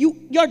favor.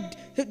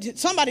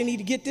 Somebody need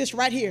to get this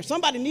right here.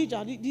 Somebody needs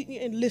y'all. And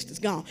the list is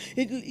gone.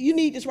 You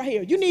need this right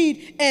here. You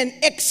need an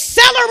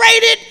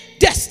accelerated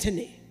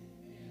destiny.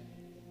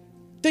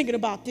 Thinking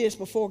about this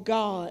before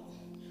God,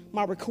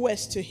 my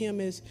request to him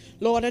is,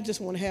 Lord, I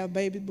just want to have a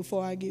baby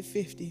before I get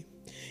 50.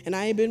 And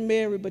I ain't been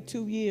married but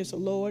 2 years, so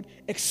Lord,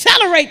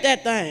 accelerate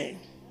that thing.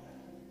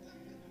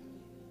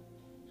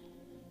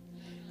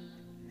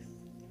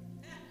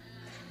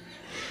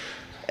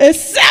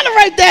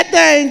 Accelerate that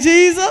thing,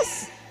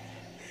 Jesus.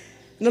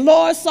 And the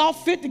Lord saw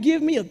fit to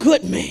give me a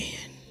good man.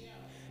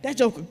 That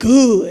joker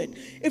good.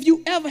 If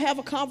you ever have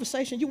a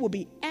conversation, you will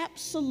be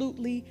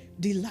absolutely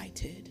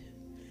delighted.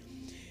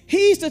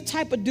 He's the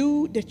type of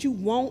dude that you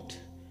want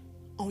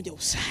on your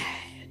side.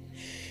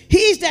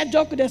 He's that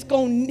joker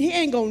he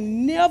ain't gonna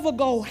never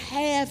go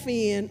half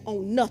in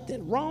on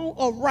nothing, wrong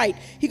or right.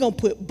 He gonna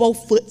put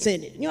both foots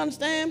in it. You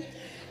understand?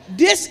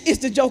 This is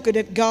the joker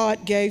that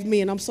God gave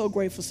me, and I'm so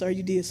grateful, sir.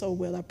 You did so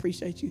well. I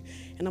appreciate you.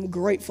 And I'm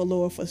grateful,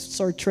 Lord, for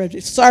Sir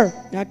Treasury. Sir,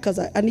 not because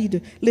I need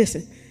to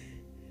listen.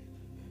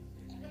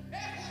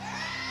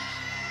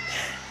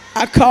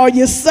 I call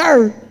you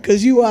sir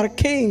because you are the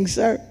king,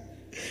 sir.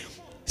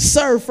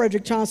 Sir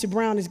Frederick Chauncey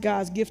Brown is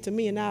God's gift to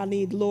me, and I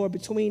need the Lord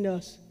between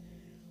us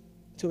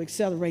to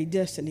accelerate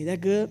destiny.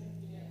 That good?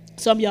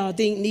 Some of y'all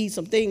need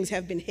some things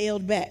have been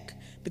held back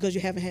because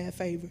you haven't had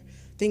favor.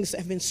 Things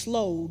have been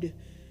slowed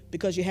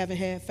because you haven't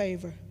had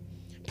favor.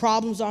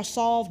 Problems are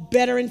solved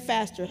better and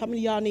faster. How many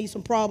of y'all need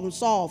some problems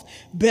solved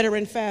better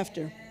and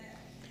faster?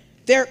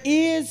 There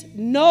is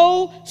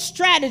no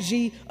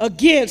strategy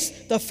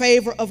against the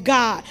favor of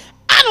God.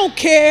 I don't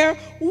care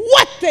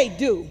what they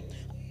do.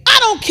 I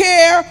don't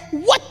care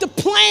what the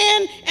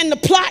plan and the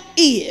plot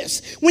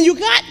is. When you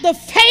got the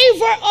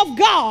favor of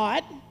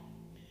God,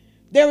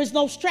 there is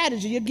no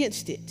strategy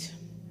against it.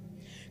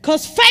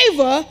 Because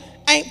favor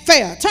ain't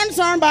fair. Turn to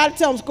somebody and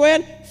tell them, square,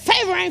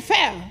 favor ain't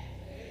fair.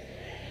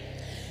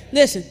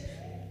 Listen,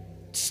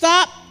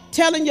 stop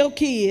telling your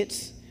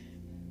kids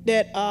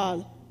that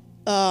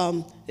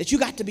you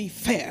got to be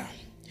fair.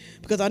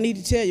 Because I need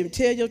to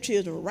tell your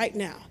children right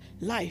now,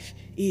 life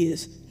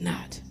is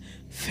not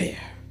fair.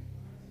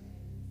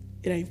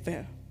 It ain't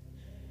fair.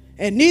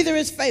 And neither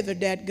is favor,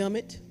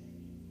 dadgummit.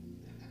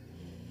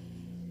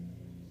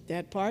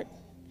 That part.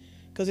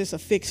 Because it's a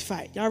fixed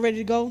fight. Y'all ready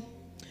to go?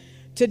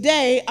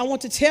 Today, I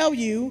want to tell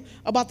you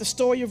about the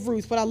story of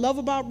Ruth. What I love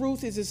about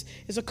Ruth is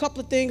a couple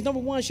of things. Number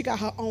one, she got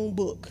her own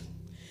book.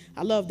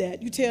 I love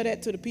that. You tell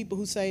that to the people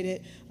who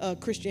say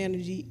that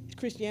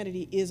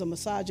Christianity is a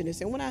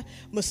misogynist. And when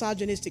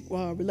misogynistic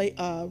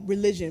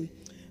religion,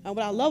 what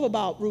I love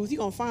about Ruth, you're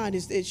going to find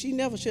is that she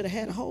never should have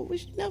had a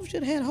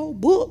whole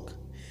book.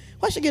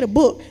 Why should she get a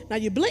book? Now,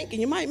 you blink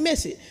and you might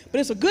miss it, but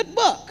it's a good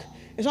book.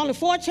 It's only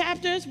 4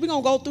 chapters. We're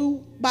going to go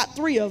through about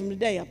 3 of them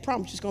today. I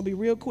promise you it's going to be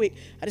real quick.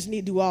 I just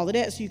need to do all of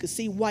that so you can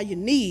see why you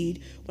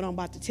need what I'm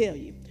about to tell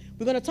you.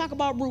 We're going to talk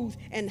about Ruth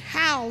and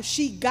how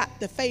she got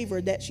the favor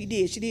that she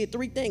did. She did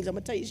 3 things. I'm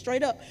going to tell you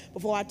straight up.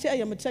 Before I tell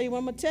you, I'm going to tell you what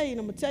I'm going to tell you, and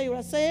I'm going to tell you what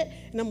I said,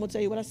 and I'm going to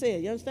tell you what I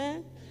said. You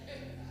understand?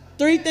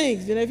 3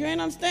 things. And if you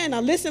ain't understand,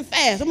 now listen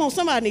fast. Come on,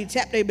 somebody need to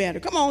tap their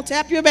battery. Come on,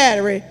 tap your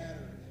battery.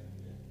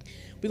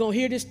 We're going to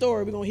hear this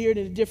story. We're going to hear it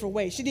in a different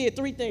way. She did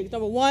 3 things.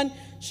 Number 1,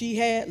 she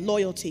had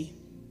loyalty.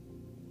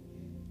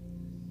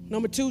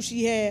 Number 2,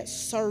 she had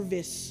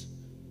service.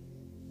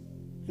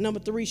 Number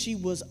 3, she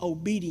was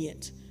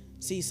obedient.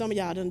 See, some of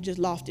y'all done just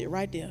lost it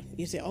right there.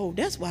 You say, oh,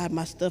 that's why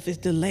my stuff is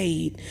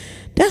delayed.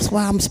 That's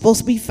why I'm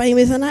supposed to be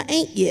famous and I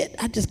ain't yet.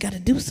 I just got to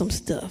do some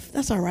stuff.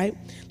 That's all right.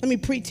 Let me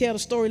pre-tell the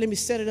story. Let me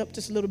set it up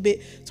just a little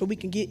bit so we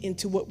can get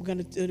into what we're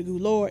going to do.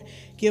 Lord,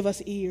 give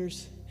us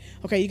ears.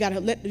 Okay, you got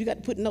to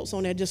put notes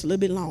on there just a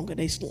little bit longer.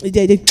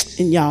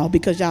 And y'all,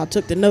 because y'all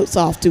took the notes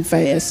off too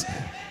fast.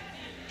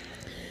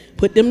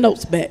 Put them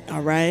notes back,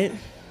 all right?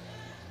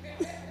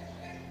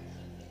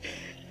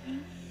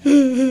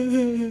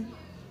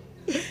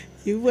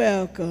 You're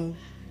welcome.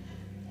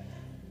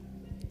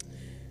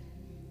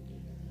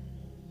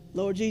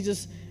 Lord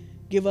Jesus,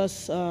 give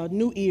us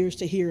new ears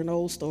to hear an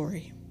old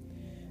story,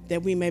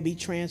 that we may be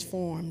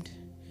transformed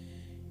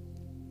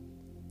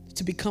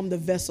to become the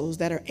vessels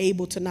that are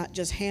able to not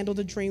just handle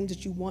the dreams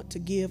that you want to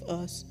give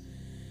us,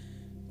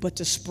 but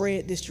to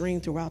spread this dream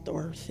throughout the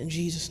earth. In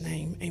Jesus'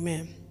 name,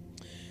 amen.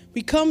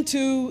 We come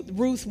to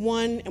Ruth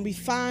 1, and we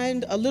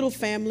find a little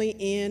family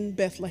in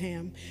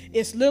Bethlehem.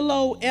 It's little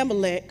old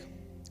Elimelech,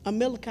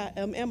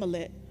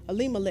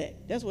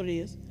 that's what it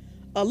is,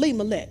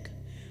 Elimelech.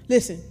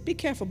 Listen, be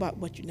careful about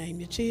what you name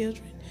your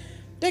children.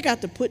 They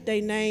got to put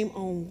their name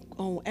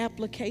on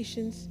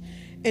applications.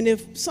 And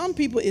if some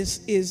people is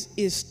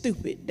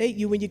stupid,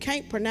 when you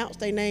can't pronounce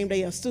their name,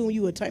 they assume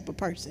you a type of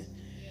person.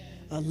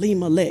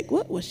 Elimelech.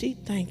 What was she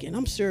thinking?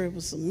 I'm sure it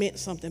was meant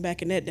something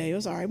back in that day. It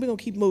was all right. We're going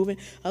to keep moving.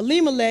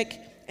 Elimelech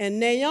and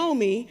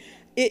Naomi,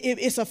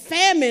 it's a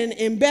famine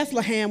in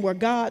Bethlehem where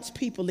God's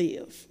people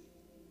live.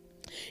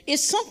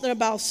 It's something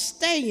about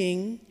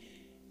staying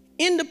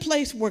in the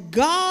place where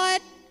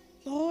God,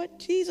 Lord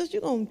Jesus,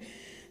 you're going to,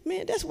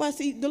 man, that's why,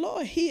 see, the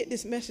Lord hid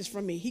this message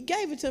from me. He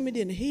gave it to me,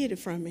 then he hid it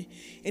from me.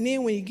 And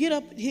then when you get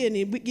up here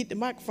and we get the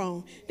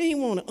microphone, then he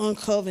want to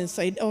uncover and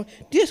say, oh,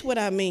 this is what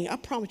I mean. I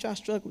promise you I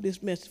struggled with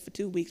this message for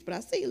 2 weeks, but I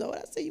see, Lord,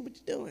 I see what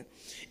you're doing.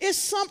 It's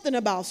something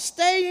about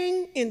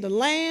staying in the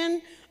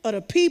land of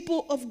the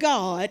people of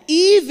God,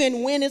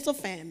 even when it's a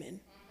famine.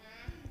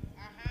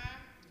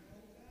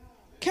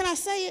 Can I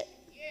say it?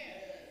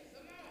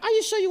 Are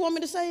you sure you want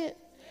me to say it?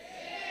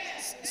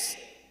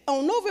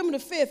 On November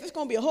the 5th, it's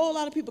going to be a whole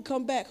lot of people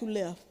come back who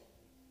left.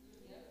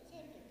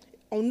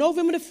 On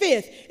November the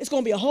 5th, it's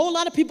going to be a whole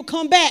lot of people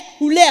come back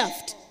who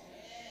left.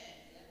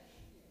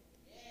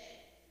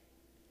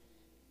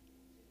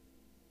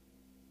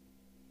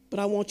 But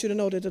I want you to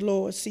know that the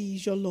Lord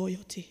sees your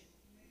loyalty.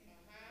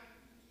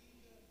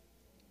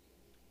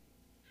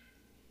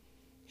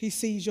 He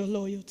sees your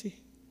loyalty.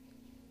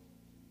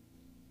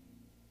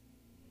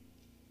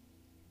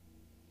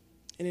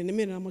 And in a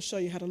minute, I'm going to show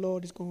you how the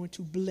Lord is going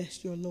to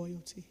bless your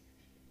loyalty.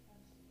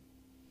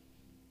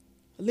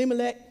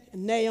 Elimelech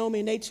and Naomi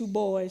and their 2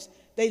 boys,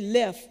 they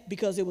left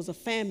because there was a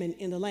famine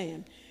in the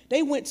land.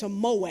 They went to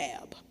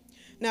Moab.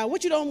 Now,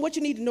 what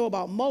you need to know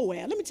about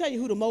Moab, let me tell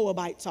you who the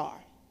Moabites are.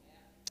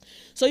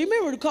 So you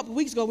remember a couple of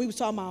weeks ago, we were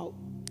talking about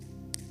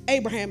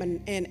Abraham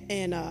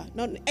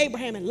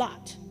and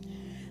Lot.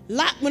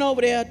 Lot went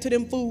over there to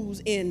them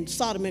fools in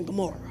Sodom and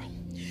Gomorrah.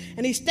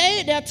 And he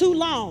stayed there too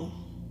long.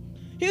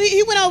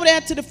 He went over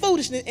there to the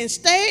foolishness and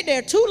stayed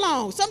there too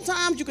long.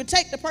 Sometimes you could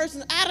take the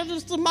person out of the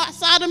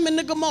Sodom and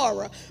the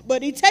Gomorrah,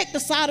 but he take the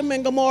Sodom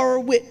and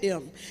Gomorrah with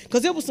them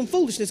because there was some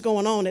foolishness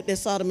going on at that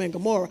Sodom and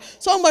Gomorrah.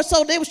 So much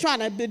so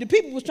the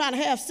people was trying to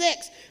have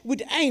sex with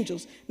the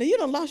angels. Now you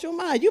done lost your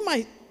mind. You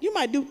might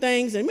do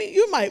things and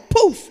you might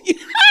poof.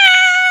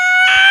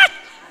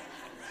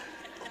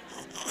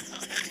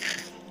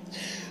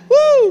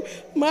 Woo!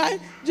 My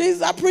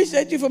Jesus, I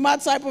appreciate you for my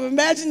type of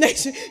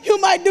imagination. You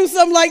might do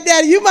something like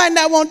that. You might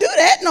not want to do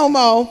that no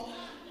more.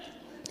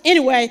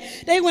 Anyway,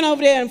 they went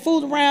over there and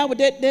fooled around with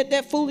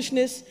that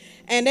foolishness.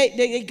 And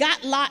they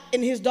got Lot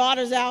and his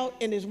daughters out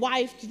and his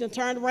wife. She done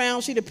turned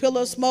around. She the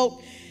pillar of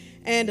smoke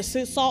and the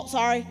salt,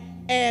 sorry.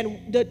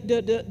 And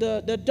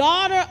the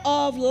daughter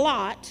of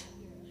Lot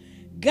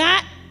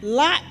got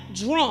Lot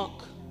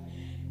drunk.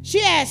 She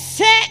had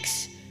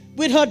sex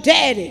with her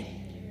daddy.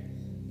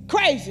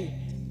 Crazy.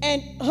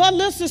 And her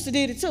little sister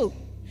did it too.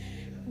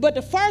 But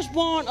the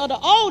firstborn of the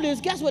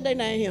oldest, guess what they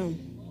named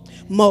him?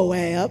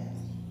 Moab.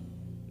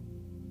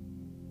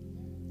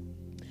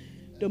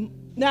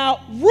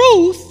 Now,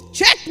 Ruth,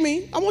 check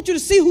me. I want you to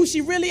see who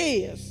she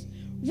really is.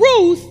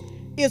 Ruth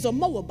is a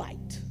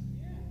Moabite.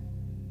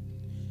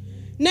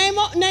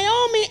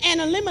 Naomi and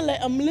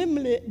Elimelech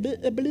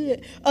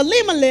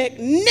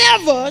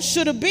never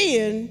should have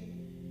been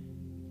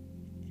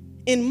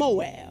in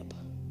Moab.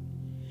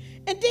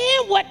 And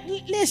then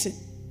listen,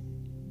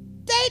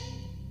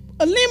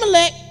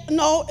 Elimelech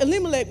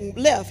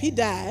left, he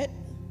died.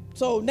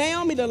 So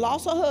Naomi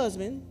lost her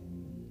husband.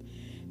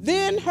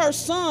 Then her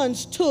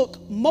sons took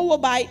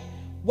Moabite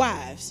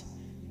wives.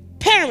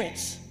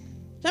 Parents,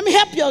 let me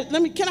help you.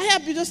 Can I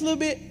help you just a little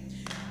bit?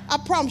 I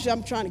promise you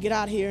I'm trying to get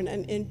out of here,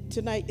 and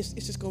tonight it's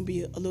just going to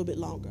be a little bit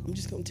longer. I'm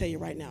just going to tell you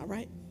right now,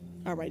 right?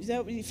 All right, is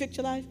that you fix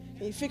your life?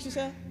 Can you fix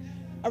yourself?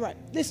 All right,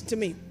 listen to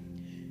me.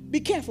 Be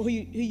careful who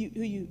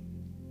you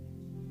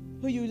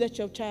let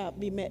your child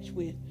be matched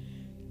with.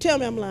 Tell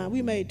me I'm lying.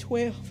 We made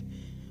 12.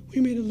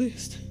 We made a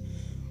list.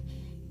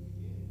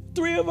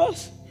 3 of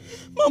us,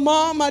 my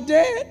mom, my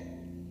dad,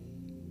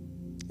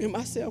 and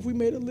myself, we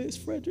made a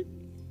list, Frederick.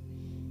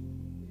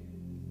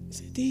 I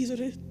said, these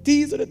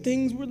are the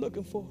things we're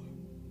looking for.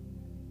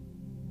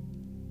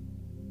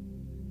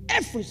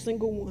 Every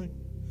single one.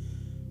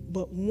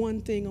 But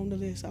one thing on the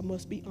list, I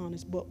must be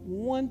honest, but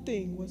one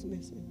thing was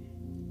missing.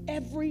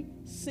 Every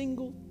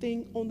single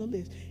thing on the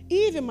list.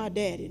 Even my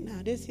daddy.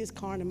 Now, this is his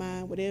carnal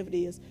mind, whatever it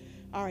is.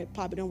 All right,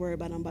 Papa, don't worry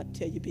about it. I'm about to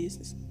tell you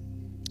business.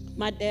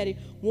 My daddy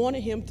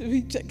wanted him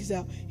to, check this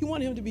out, he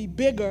wanted him to be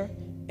bigger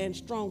and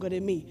stronger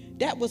than me.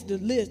 That was the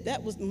list.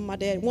 That was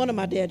one of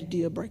my daddy's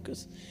deal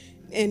breakers.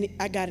 And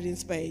I got it in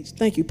spades.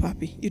 Thank you,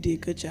 Poppy. You did a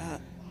good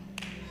job.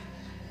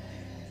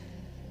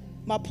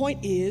 My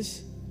point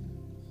is,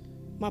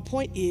 My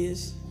point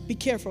is, be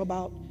careful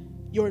about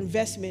your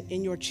investment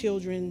in your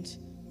children's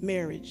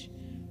marriage.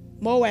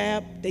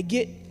 Moab,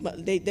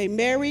 they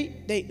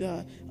married,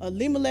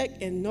 Elimelech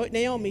and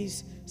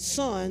Naomi's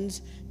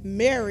sons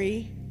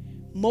marry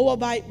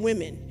Moabite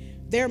women.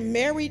 They're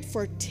married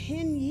for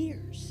 10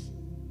 years.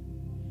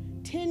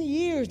 10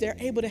 years they're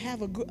able to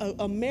have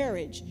a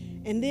marriage,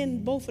 and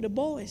then both of the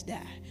boys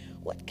die.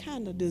 What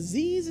kind of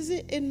disease is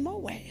it in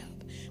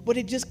Moab? Would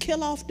it just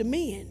kill off the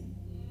men?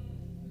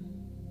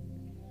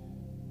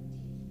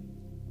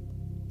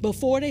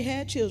 Before they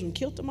had children,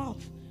 killed them off.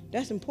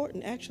 That's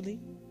important, actually.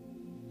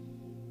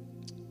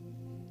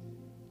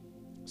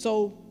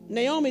 So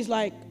Naomi's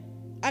like,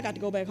 I got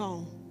to go back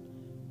home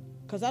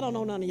because I don't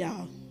know none of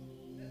y'all.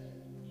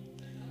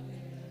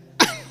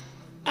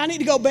 I need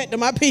to go back to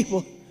my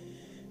people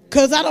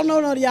because I don't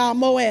know none of y'all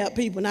Moab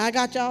people. Now, I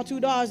got y'all 2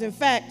 daughters. In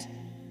fact,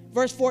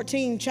 verse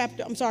 1,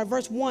 chapter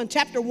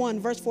 1,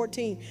 verse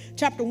 14.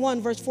 Chapter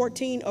 1, verse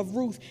 14 of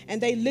Ruth. And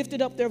they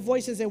lifted up their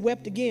voices and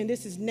wept again.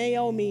 This is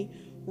Naomi,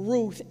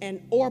 Ruth,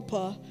 and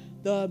Orpah,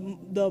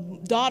 the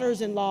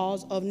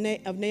daughters-in-laws of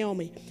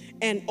Naomi.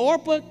 And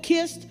Orpah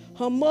kissed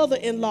her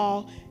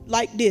mother-in-law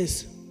like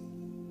this.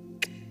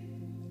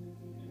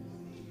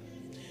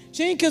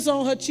 She didn't kiss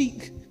on her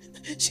cheek.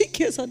 She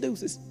kissed her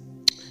deuces.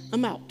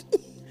 I'm out.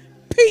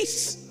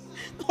 Peace.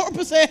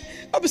 Orpah said,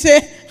 I ain't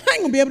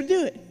going to be able to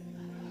do it.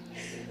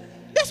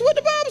 That's what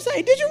the Bible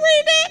says. Did you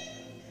read that?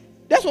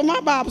 That's what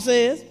my Bible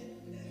says.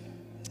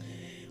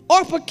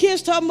 Orpah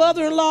kissed her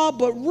mother-in-law,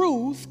 but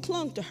Ruth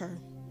clung to her.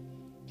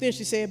 Then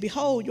she said,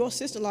 behold, your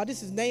sister-in-law,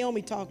 this is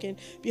Naomi talking,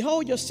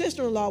 behold, your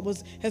sister-in-law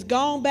has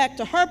gone back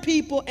to her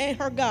people and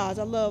her gods.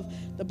 I love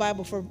the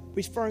Bible for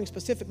referring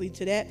specifically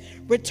to that.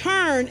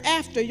 Return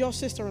after your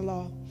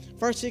sister-in-law.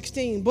 Verse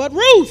 16, but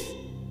Ruth,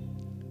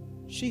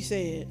 she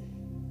said,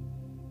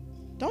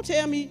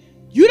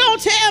 you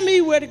don't tell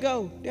me where to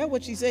go. That's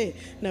what she said.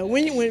 Now,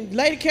 when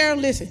Lady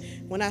Karen, listen,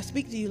 when I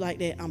speak to you like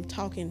that, I'm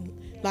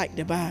talking like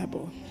the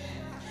Bible.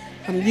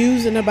 I'm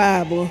using the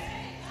Bible.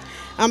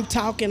 I'm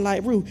talking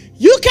like Ruth.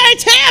 You can't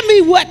tell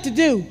me what to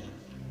do.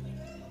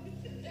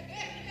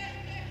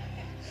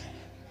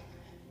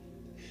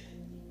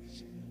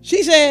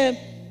 She said,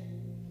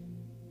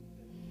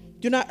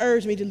 do not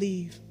urge me to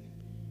leave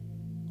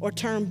or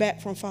turn back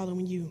from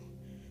following you.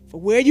 For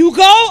where you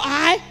go,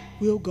 I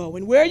will go.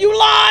 And where you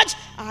lodge,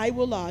 I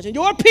will lodge. And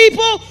your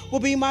people will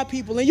be my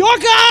people. And your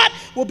God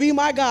will be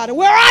my God. And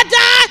where I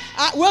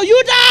die, where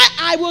you die,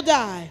 I will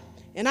die.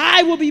 And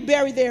I will be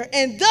buried there.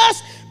 And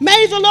thus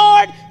may the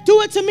Lord do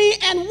it to me,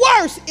 and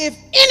worse, if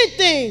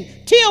anything,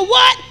 till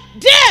what?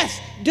 Death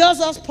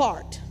does us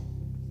part.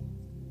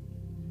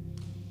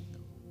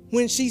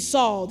 When she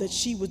saw that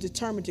she was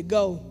determined to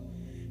go,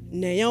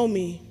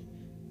 Naomi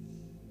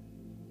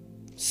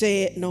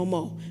said no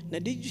more. Now,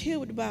 did you hear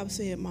what the Bible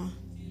said, Ma?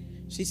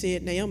 She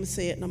said, Naomi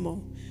said no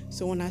more.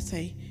 So when I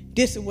say,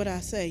 this is what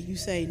I say, you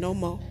say no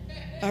more.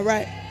 All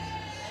right?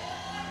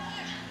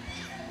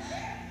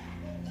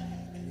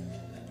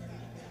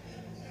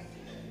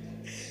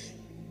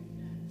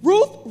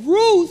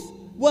 Ruth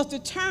was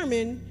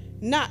determined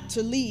not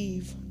to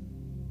leave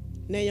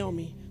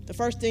Naomi. The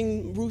first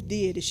thing Ruth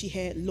did is she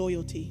had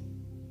loyalty.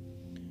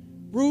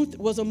 Ruth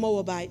was a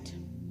Moabite.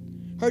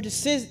 Her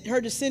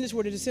descendants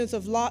were the descendants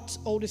of Lot's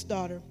oldest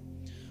daughter.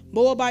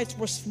 Moabites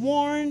were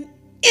sworn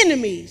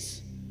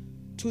enemies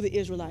to the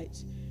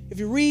Israelites. If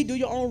you do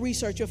your own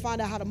research, you'll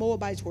find out how the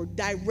Moabites were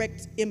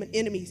direct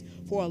enemies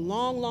for a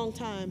long, long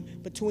time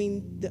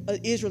between the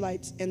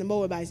Israelites and the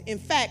Moabites. In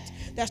fact,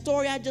 that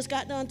story I just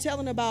got done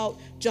telling about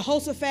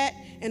Jehoshaphat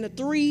and the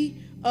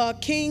 3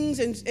 kings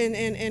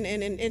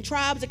and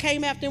tribes that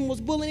came after him was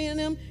bullying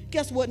them,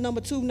 guess what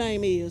number 2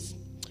 name is?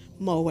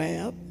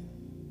 Moab.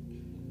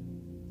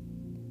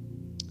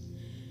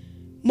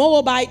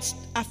 Moabites,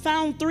 I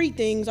found 3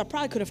 things. I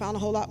probably could have found a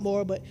whole lot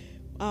more, but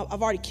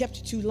I've already kept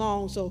it too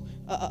long. So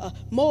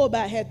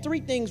Moabite had 3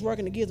 things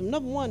working against them.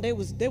 Number 1, they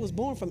was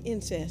born from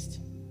incest.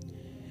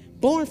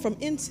 Born from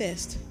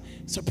incest.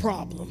 It's a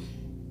problem.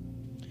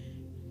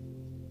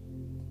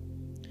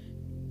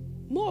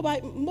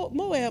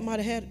 Moab might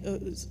have had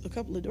a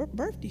couple of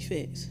birth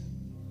defects.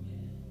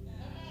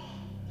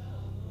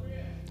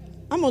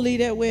 I'm going to leave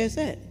that where it's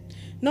at.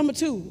 Number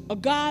 2,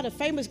 a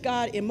famous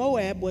god in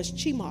Moab was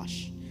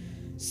Chemosh.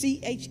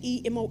 Chemosh.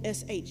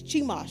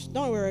 Chemosh.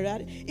 Don't worry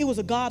about it. It was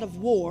a god of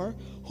war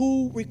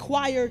who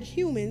required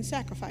human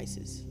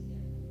sacrifices.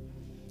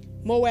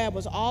 Moab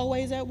was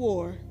always at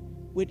war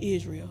with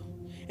Israel.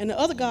 And the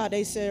other god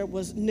they said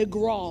was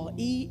Nergal.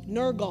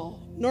 Nergal.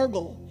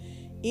 Nergal.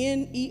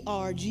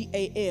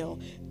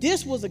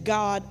 This was a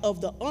god of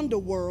the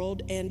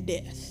underworld and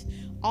death.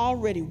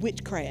 Already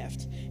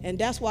witchcraft. And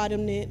that's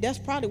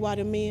probably why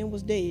the men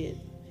was dead.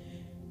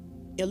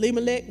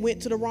 Elimelech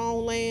went to the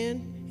wrong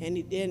land.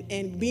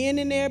 And being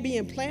in there,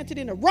 being planted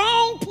in the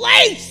wrong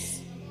place.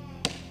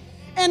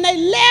 And they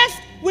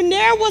left when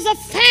there was a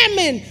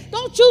famine.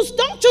 Don't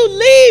you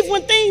leave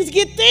when things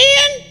get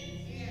thin?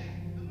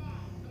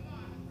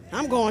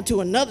 I'm going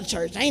to another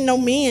church. Ain't no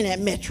men at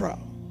Metro.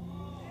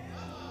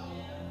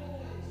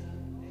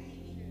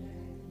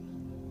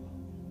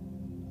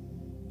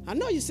 I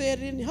know you said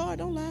it in your heart,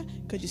 don't lie,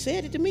 because you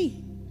said it to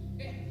me.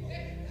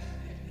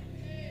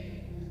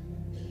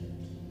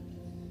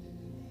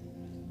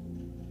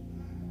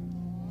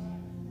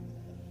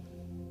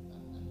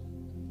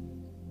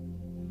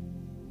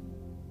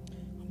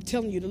 I'm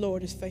telling you, the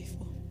Lord is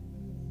faithful.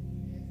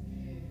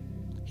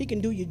 He can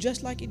do you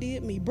just like he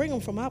did me. Bring him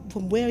from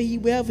wherever he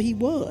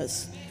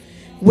was.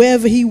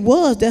 Wherever he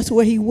was, that's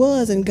where he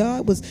was. And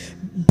God was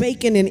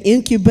baking and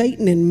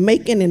incubating and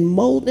making and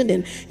molding.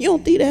 And you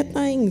don't think that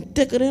thing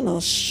thicker than a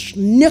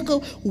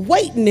nickel,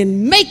 waiting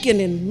and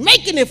making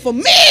it for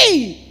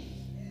me.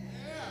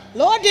 The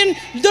Lord didn't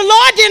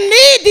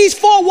need these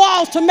four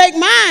walls to make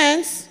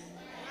mines.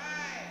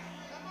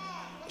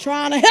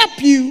 Trying to help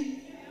you.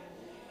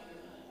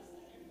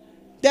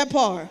 That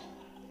part.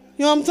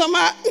 You know what I'm talking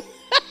about?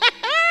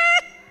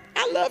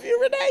 I love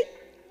you, Renee.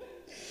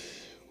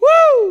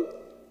 Woo!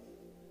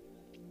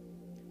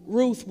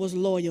 Ruth was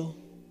loyal.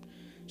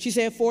 She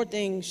said 4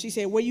 things. She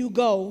said, where you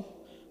go,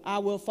 I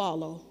will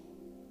follow.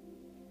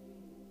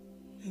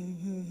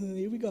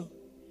 Here we go.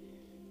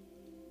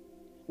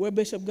 Where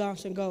Bishop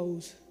Johnson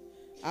goes,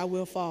 I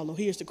will follow.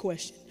 Here's the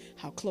question.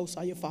 How close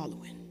are you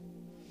following?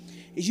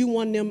 Is you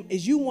one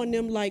of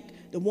them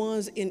like the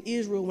ones in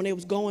Israel when they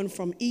was going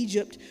from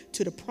Egypt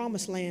to the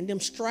promised land, them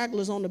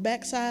stragglers on the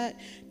backside?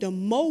 The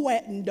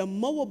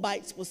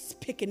Moabites was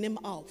picking them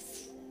off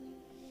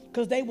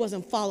because they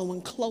wasn't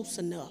following close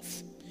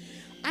enough.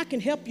 I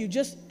can help you.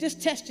 Just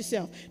test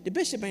yourself. The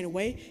bishop ain't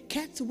away.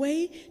 Cat's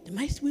away. The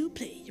mice will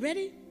play. You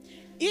ready?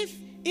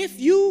 If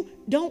you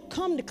don't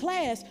come to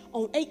class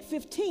on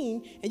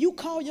 8:15 and you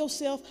call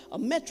yourself a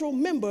Metro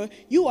member,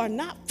 you are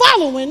not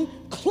following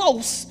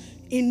close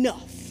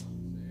enough.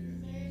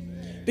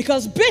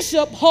 Because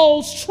Bishop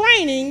holds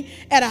training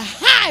at a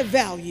high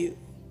value.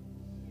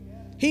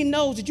 He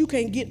knows that you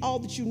can't get all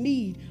that you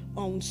need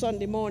on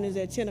Sunday mornings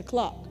at 10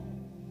 o'clock.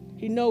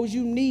 He knows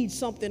you need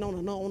something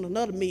on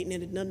another meeting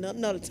at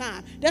another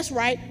time. That's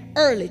right,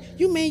 early.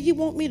 You mean you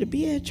want me to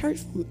be at church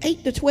from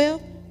 8 to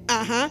 12?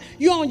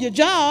 You're on your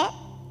job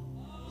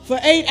for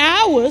 8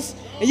 hours,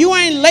 and you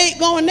ain't late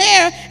going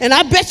there, and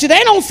I bet you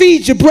they don't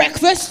feed you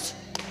breakfast.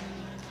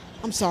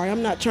 I'm sorry,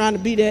 I'm not trying to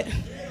be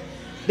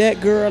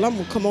that girl. I'm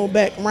going to come on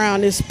back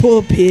around this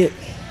pulpit.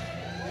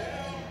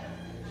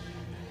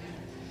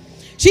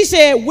 She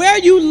said, where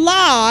you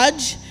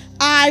lodge,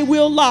 I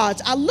will lodge.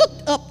 I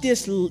looked up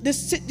this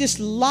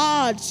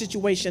lodge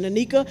situation,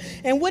 Anika,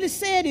 and what it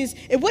said is,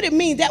 and what it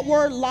means, that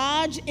word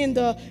lodge in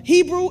the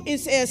Hebrew,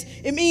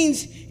 it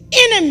means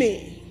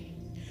enemy.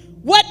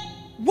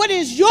 What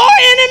is your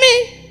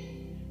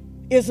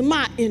enemy is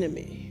my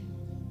enemy.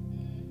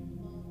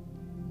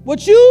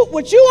 What you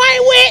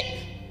ain't with,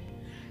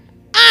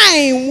 I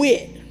ain't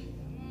with.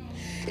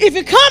 If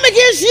it come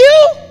against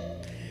you,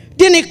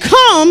 then it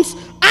comes,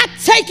 I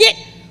take it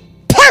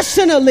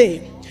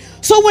personally.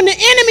 So when the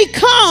enemy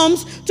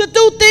comes to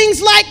do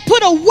things like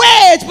put a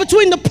wedge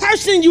between the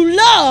person you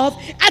love,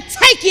 I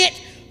take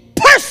it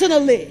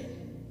personally.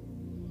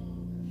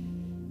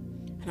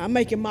 And I'm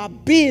making my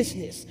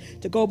business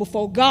to go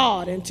before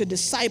God and to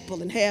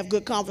disciple and have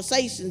good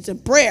conversations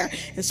and prayer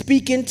and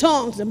speak in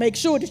tongues and make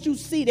sure that you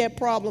see that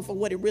problem for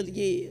what it really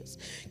is.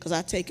 Because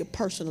I take it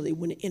personally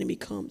when the enemy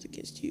comes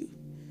against you.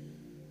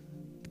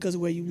 Because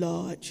where you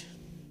lodge,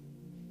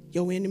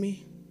 your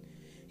enemy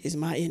is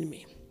my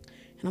enemy.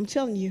 And I'm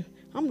telling you,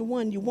 I'm the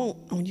one you want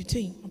on your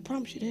team. I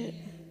promise you that.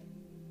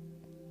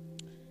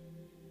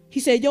 He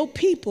said, your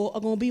people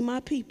are going to be my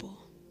people.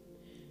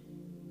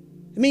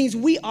 It means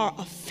we are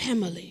a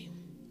family.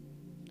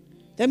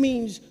 That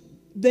means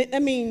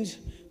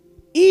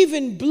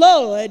even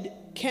blood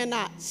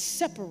cannot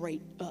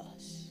separate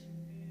us.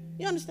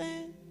 You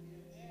understand?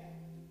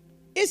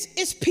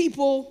 It's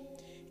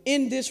people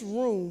in this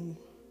room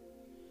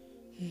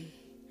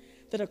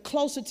that are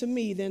closer to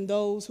me than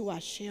those who I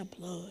share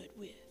blood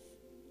with.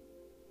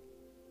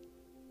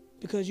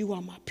 Because you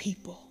are my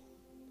people.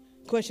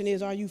 The question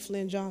is, are you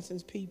Flynn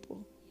Johnson's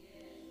people?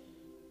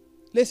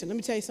 Listen, let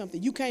me tell you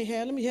something. You can't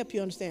have, let me help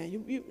you understand.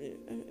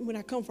 When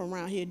I come from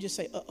around here, just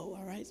say, uh-oh,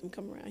 all right? So I'm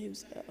coming around here and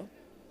say, uh-oh.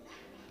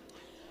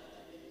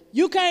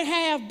 You can't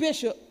have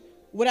Bishop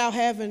without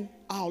having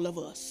all of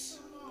us.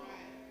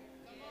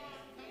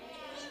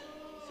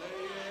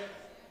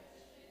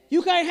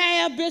 You can't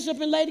have Bishop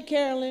and Lady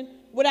Carolyn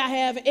without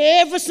having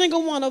every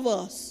single one of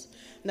us.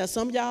 Now,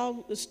 some of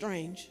y'all are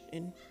strange,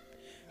 and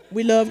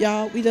we love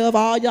y'all. We love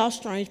all y'all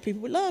strange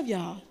people. We love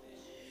y'all.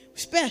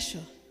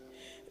 Special.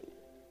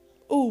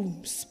 Ooh,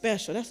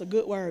 special. That's a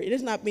good word. It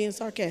is not being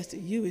sarcastic.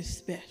 You is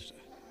special.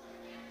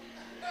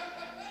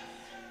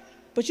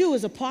 But you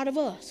is a part of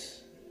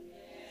us.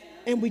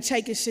 And we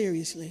take it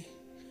seriously.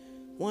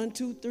 1,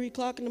 2, 3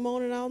 o'clock in the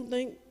morning, I don't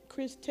think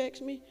Chris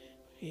texted me.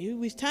 It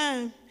was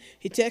time.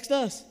 He texted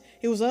us.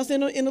 It was us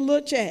in a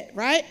little chat,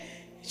 right?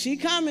 She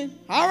coming.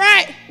 All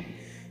right.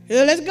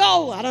 Yeah, let's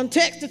go. I done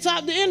text the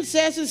top the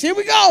intercessors. Here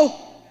we go.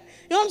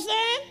 You know what I'm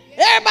saying?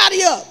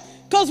 Everybody up.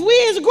 Because we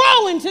is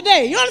growing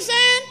today. You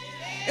understand?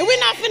 And we're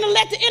not finna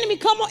let the enemy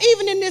come on,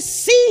 even in this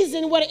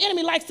season where the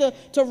enemy likes to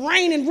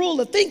reign and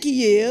rule or think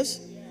he is.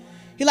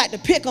 He like to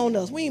pick on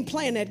us. We ain't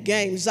playing that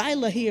game.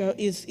 Zyla here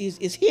is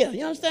here.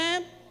 You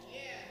understand?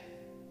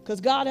 Because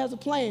God has a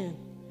plan,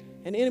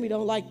 and the enemy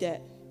don't like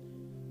that.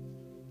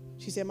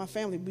 She said, my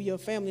family will be your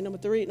family. Number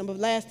 3,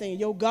 last thing,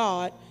 your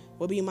God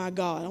will be my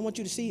God. I want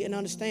you to see and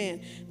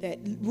understand that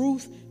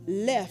Ruth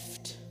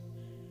left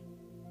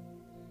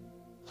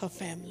her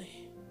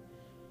family.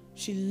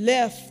 She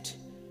left.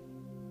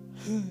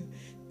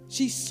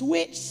 She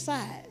switched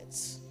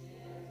sides.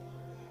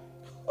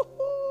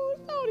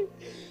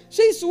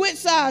 She switched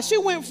sides. She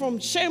went from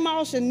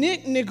Shemos and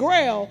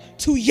Negrel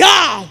to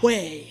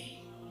Yahweh.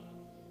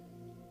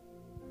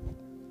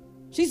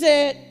 She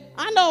said,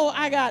 I know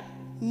I got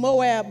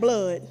Moab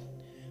blood,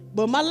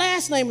 but my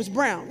last name is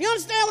Brown. You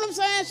understand what I'm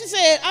saying? She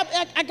said,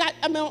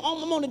 I'm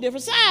on a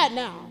different side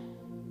now.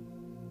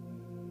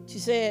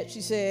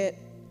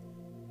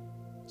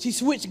 She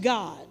switched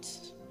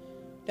gods.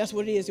 That's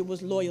what it is. It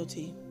was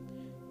loyalty.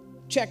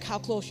 Check how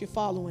close you're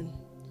following.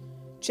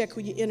 Check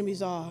who your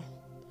enemies are.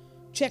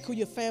 Check who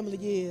your family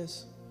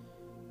is.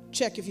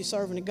 Check if you're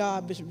serving the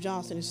God Bishop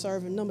Johnson is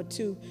serving. Number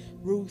 2,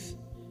 Ruth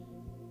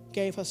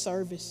gave her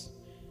service.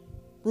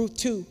 Ruth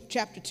 2,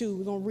 chapter 2,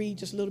 we're going to read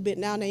just a little bit.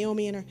 Now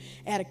Naomi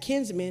had a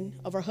kinsman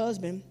of her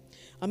husband,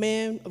 a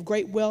man of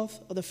great wealth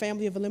of the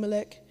family of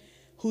Elimelech,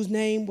 whose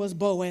name was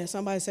Boaz.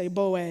 Somebody say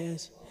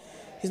Boaz.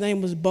 His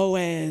name was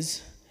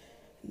Boaz.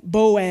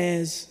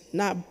 Boaz,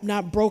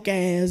 not broke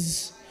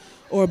ass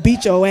or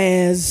beat your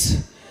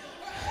ass.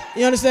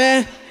 You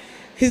understand?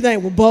 His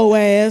name was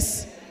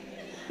Boaz.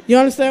 You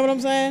understand what I'm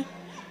saying?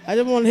 I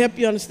just want to help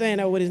you understand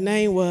that what his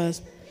name was.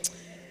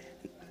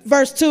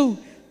 Verse 2,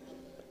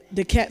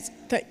 the cats,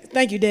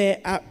 thank you,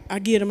 Dad. I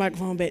give the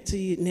microphone back to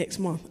you next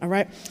month, all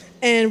right?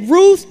 And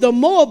Ruth the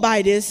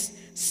Moabitess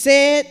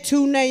said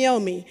to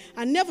Naomi,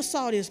 I never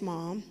saw this,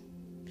 Mom.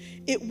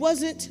 It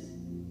wasn't,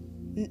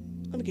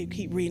 let me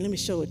keep reading, let me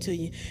show it to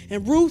you.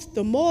 And Ruth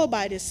the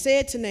Moabitess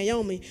said to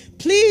Naomi,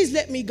 please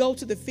let me go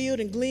to the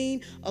field and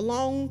glean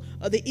along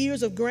the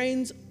ears of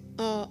grains,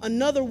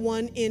 another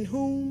one in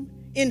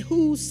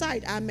whose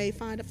sight I may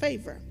find a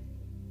favor.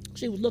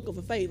 She was looking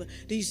for favor.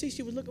 Do you see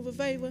she was looking for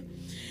favor?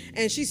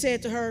 And she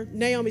said to her,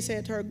 Naomi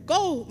said to her,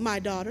 go, my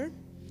daughter.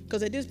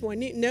 Because at this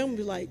point, Naomi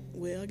was like,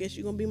 well, I guess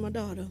you're going to be my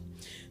daughter.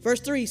 Verse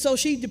 3, so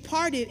she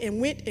departed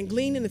and went and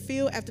gleaned in the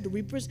field after the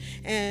reapers,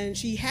 and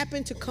she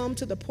happened to come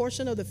to the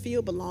portion of the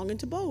field belonging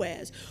to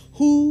Boaz,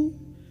 who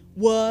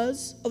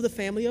was of the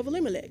family of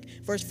Elimelech.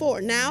 Verse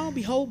 4, now,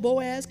 behold,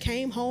 Boaz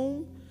came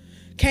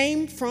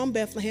from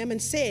Bethlehem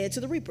and said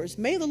to the reapers,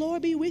 may the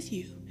Lord be with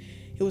you.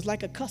 It was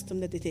like a custom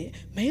that they did.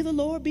 May the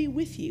Lord be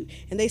with you.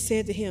 And they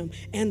said to him,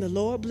 and the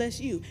Lord bless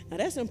you. Now,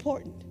 that's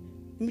important.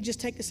 Let me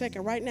just take a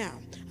second right now.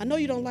 I know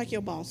you don't like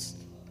your boss.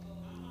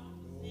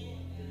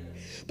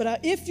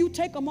 But if you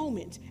take a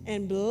moment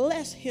and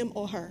bless him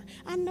or her,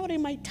 I know they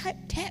might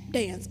tap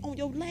dance on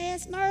your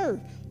last nerve.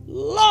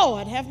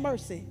 Lord, have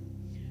mercy.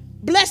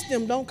 Bless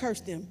them, don't curse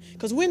them.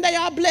 Because when they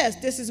are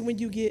blessed, this is when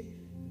you get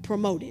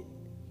promoted.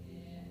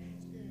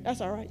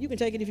 That's all right. You can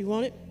take it if you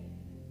want it.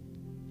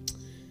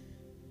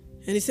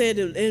 And he said,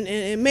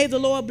 and may the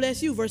Lord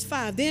bless you. Verse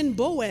 5, then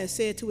Boaz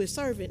said to his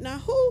servant, now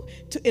who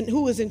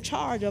is in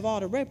charge of all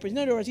the reapers? In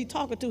other words, he's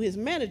talking to his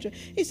manager.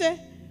 He said,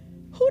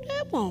 who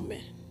that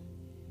woman?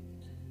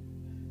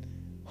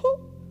 Who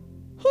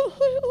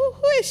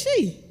is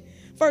she?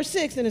 Verse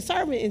 6, and the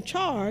servant in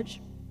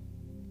charge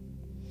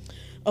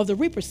of the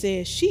reaper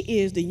said, she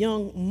is the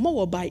young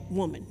Moabite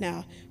woman.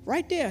 Now,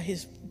 right there,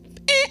 his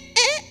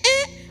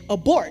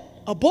abort.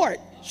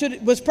 He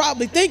was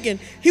probably thinking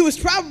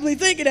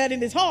that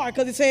in his heart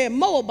because it said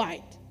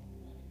Moabite.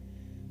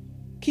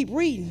 Keep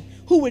reading.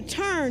 Who would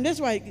turn, that's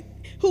right,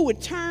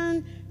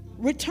 return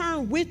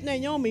with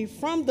Naomi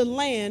from the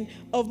land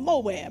of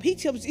Moab.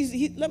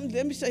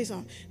 Let me say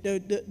something.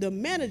 The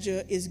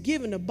manager is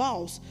giving the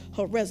boss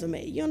her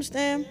resume. You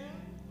understand?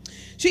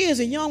 She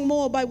is a young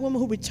Moabite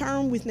woman who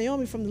returned with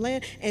Naomi from the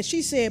land, and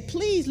she said,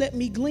 please let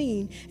me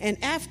glean and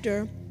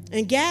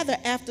gather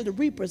after the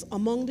reapers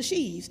among the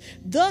sheaves.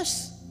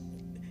 Thus,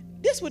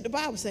 this is what the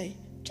Bible say.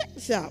 Check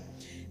this out.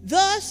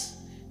 Thus,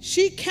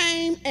 she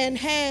came and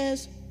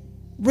has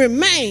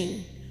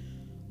remained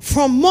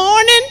from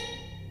morning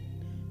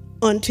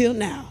until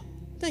now.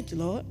 Thank you,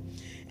 Lord.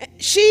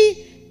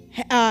 She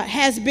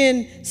has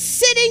been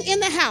sitting in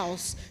the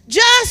house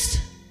just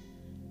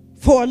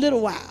for a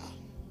little while.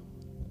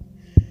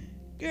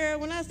 Girl,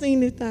 when I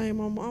seen this thing,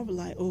 Mama, I was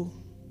like, oh.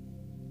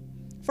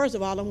 First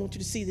of all, I want you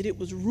to see that it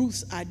was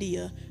Ruth's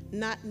idea,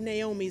 not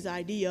Naomi's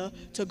idea,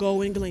 to go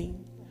and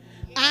glean.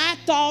 I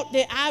thought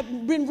that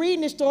I've been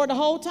reading this story the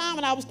whole time,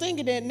 and I was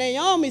thinking that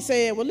Naomi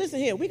said, well, listen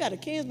here, we got a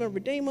kinsman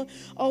redeemer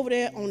over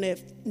there on that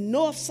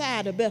north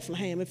side of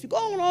Bethlehem. If you go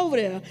on over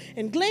there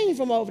and glean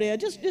from over there,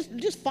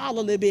 just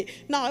follow a little bit.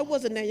 No, it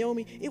wasn't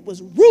Naomi. It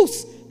was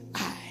Ruth's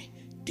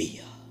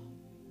idea.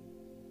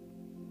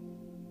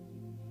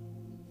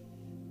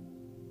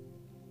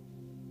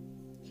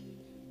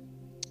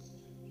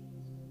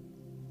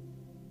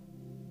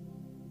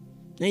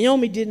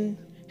 Naomi didn't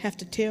have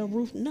to tell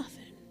Ruth nothing.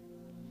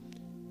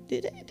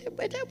 Is that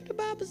what the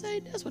Bible say?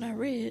 That's what I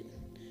read.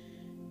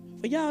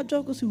 For y'all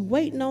jokers who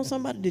waiting on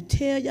somebody to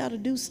tell y'all to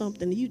do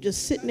something, and you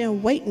just sitting there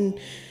waiting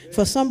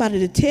for somebody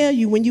to tell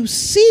you when you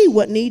see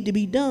what need to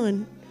be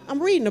done.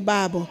 I'm reading the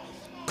Bible.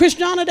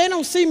 Christiana, they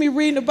don't see me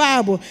reading the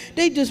Bible.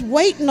 They just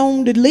waiting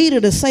on the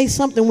leader to say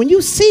something. When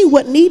you see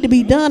what need to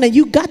be done and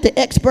you got the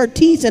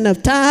expertise and the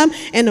time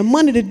and the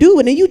money to do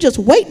it, and you just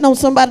waiting on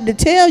somebody to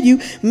tell you,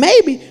 that's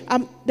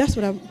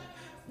what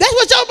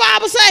your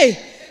Bible say.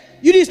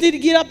 You just need to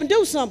get up and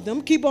do something. I'm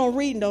going to keep on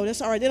reading, though.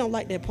 That's all right. They don't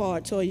like that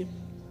part, tell you.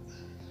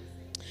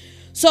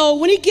 So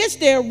when he gets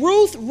there,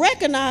 Boaz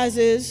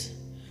recognizes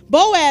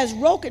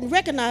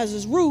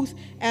Ruth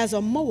as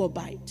a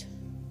Moabite.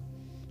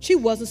 She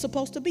wasn't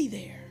supposed to be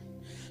there.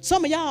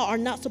 Some of y'all are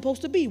not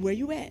supposed to be where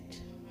you at.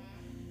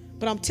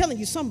 But I'm telling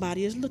you,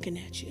 somebody is looking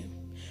at you.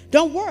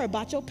 Don't worry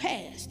about your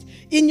past.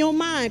 In your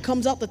mind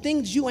comes out the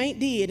things you ain't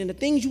did and the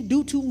things you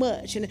do too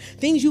much and the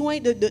things you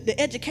ain't, the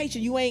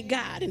education you ain't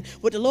got and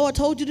what the Lord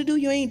told you to do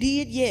you ain't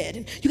did yet.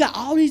 And you got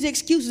all these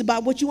excuses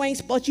about what you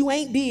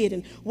ain't did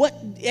and what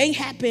ain't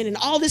happened and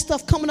all this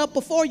stuff coming up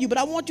before you. But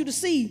I want you to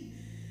see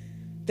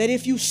that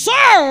if you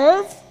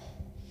serve,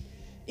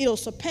 it'll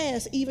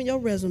surpass even your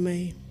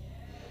resume.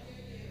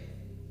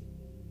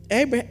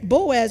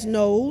 Boaz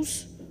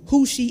knows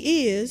who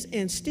she is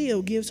and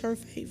still gives her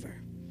favor.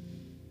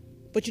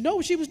 But you know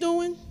what she was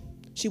doing?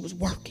 She was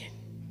working.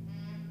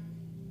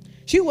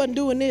 She wasn't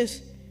doing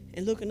this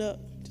and looking up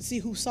to see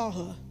who saw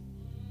her.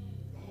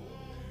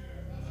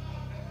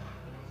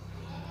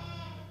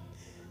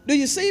 Do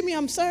you see me?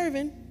 I'm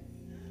serving.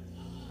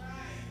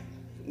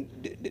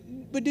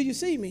 But do you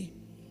see me?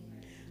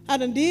 I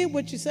done did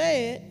what you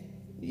said.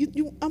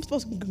 I'm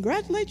supposed to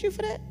congratulate you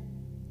for that?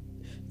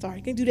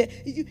 Sorry, can't do that.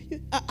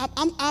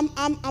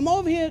 I'm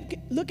over here.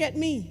 Look at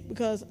me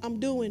because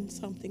I'm doing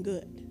something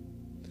good.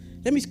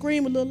 Let me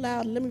scream a little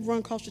louder. Let me run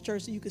across the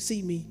church so you can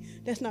see me.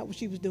 That's not what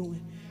she was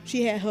doing.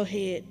 She had her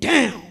head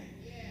down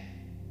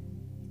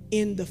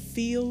in the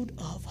field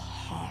of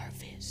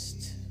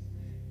harvest.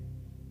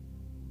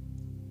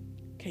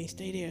 Can't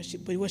stay there.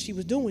 But what she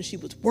was doing, she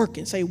was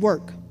working. Say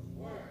work.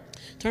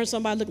 Turn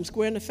somebody, look them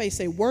square in the face.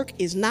 Say work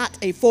is not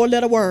a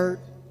 4-letter word.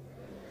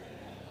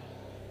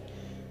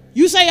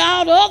 You say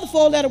all the other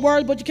 4-letter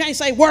words, but you can't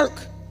say work.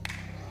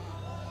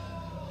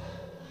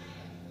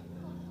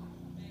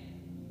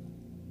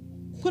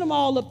 Put them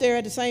all up there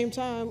at the same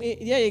time. There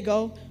you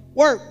go.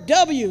 Work.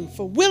 W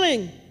for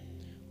willing.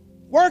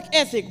 Work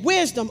ethic.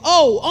 Wisdom.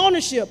 O,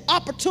 ownership.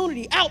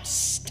 Opportunity.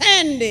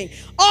 Outstanding.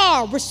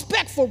 R,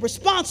 respectful,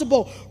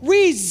 responsible,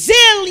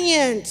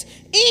 resilient.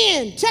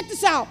 N, check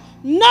this out.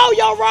 Know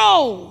your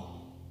role.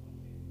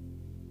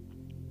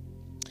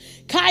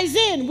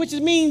 Kaizen, which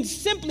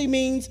simply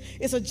means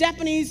it's a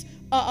Japanese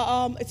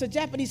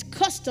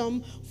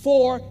custom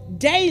for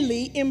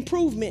daily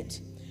improvement.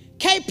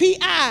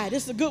 KPI,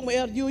 this is a good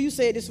one, you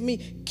said this for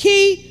me,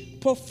 key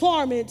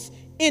performance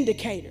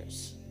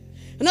indicators.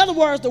 In other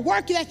words, the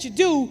work that you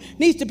do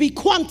needs to be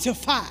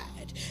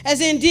quantified,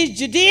 as in did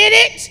you did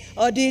it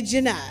or did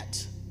you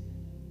not?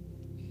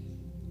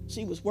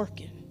 She was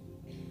working.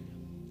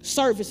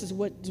 Service is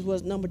what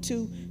was number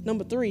 2.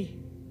 Number 3,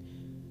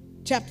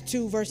 chapter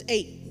 2, verse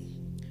 8.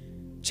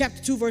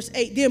 Chapter 2, verse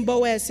 8, then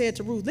Boaz said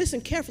to Ruth, listen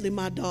carefully,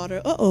 my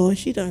daughter.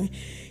 He done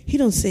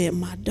said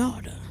my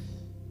daughter.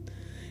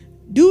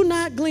 Do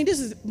not glean. This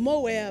is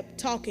Moab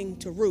talking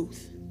to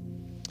Ruth.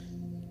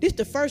 This is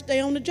the first day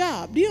on the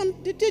job.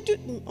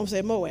 I'm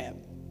saying Moab.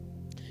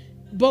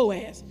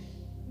 Boaz.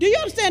 Do you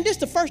understand this is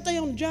the first day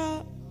on the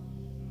job?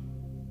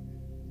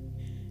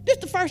 This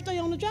is the first day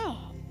on the job.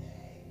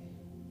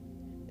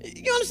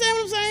 You understand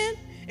what I'm saying?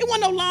 It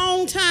wasn't no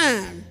long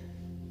time.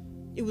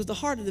 It was the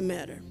heart of the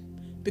matter.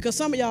 Because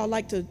some of y'all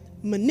like to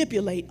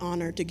manipulate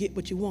honor to get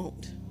what you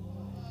want.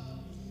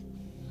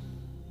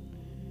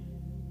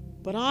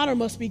 But honor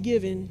must be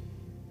given.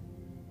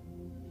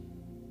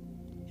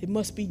 It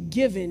must be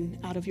given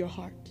out of your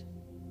heart.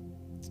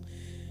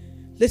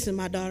 Listen,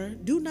 my daughter,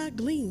 do not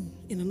glean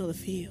in another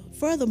field.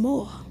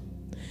 Furthermore,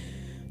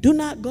 do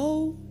not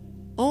go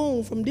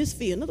on from this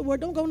field. In other words,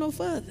 don't go no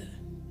further.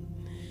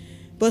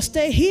 But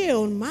stay here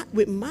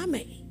with my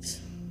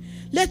maids.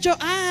 Let your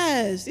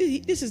eyes,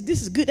 this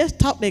is good. Let's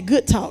talk that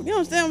good talk. You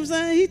understand what I'm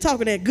saying? He's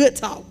talking that good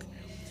talk.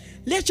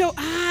 Let your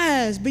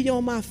eyes be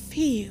on my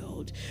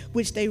field,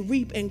 which they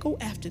reap, and go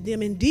after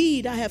them.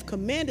 Indeed, I have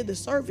commanded the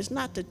servants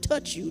not to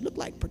touch you. Look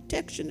like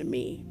protection to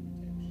me.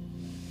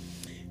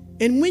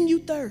 And when you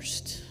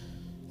thirst,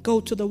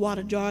 go to the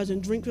water jars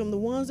and drink from the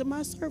ones that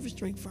my servants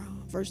drink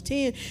from. Verse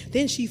 10,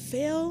 then she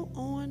fell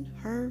on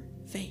her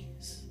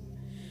face.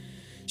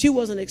 She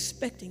wasn't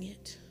expecting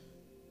it.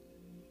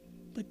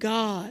 But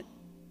God,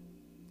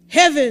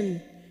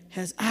 heaven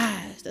has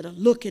eyes that are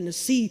looking to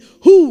see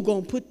who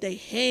gonna put their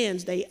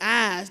hands, their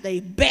eyes, their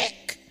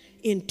back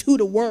into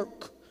the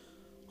work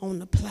on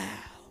the plow.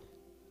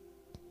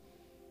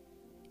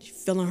 She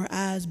fell on her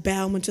eyes,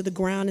 bowed him to the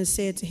ground, and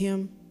said to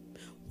him,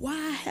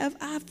 why have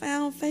I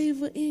found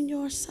favor in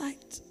your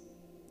sight,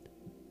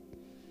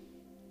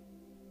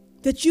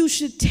 that you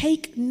should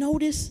take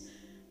notice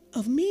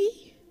of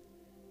me?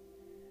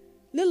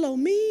 Little old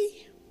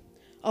me.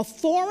 a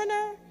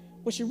foreigner,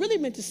 what she really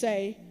meant to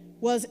say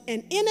was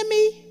an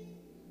enemy.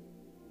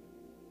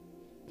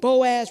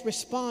 Boaz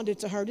responded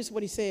to her. This is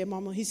what he said,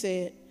 Mama. He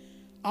said,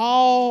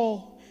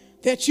 all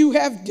that you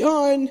have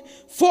done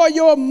for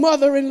your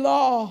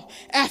mother-in-law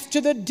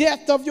after the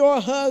death of your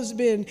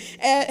husband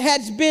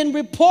has been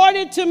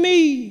reported to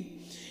me,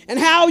 and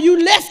how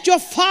you left your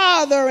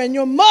father and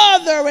your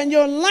mother and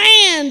your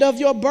land of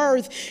your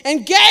birth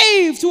and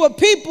gave to a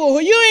people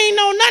who you ain't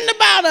know nothing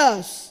about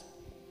us.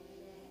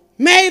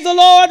 May the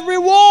Lord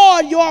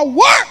reward your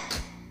work,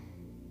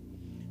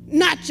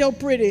 not your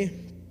pretty.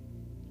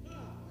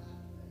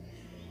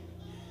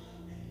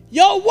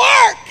 Your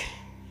work,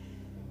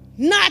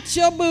 not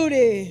your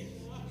booty.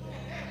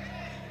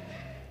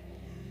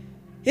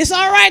 It's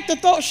all right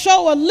to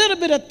show a little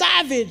bit of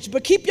thivage,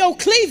 but keep your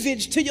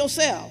cleavage to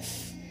yourself.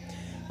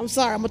 I'm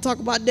sorry, I'm going to talk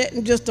about that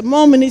in just a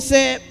moment. He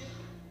said,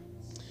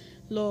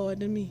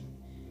 Lord, it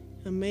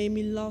made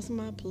me lost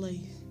my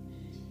place.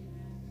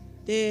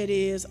 There it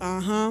is,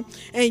 And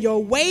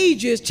your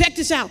wages, check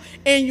this out,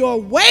 and your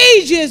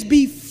wages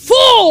be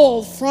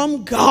full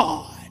from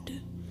God.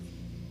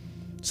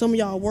 Some of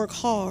y'all work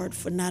hard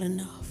for not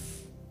enough.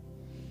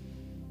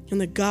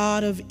 And the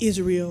God of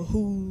Israel,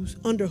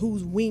 under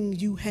whose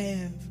wings you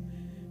have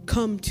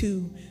come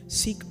to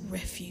seek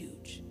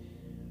refuge.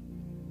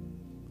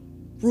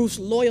 Ruth's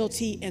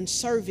loyalty and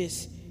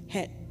service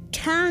had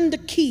turned the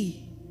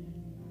key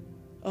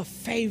of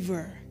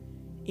favor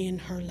in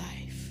her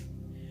life.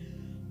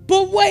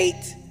 But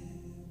wait,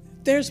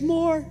 there's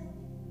more.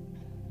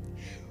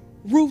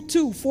 Ruth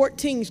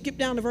 2:14, skip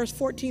down to verse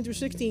 14 through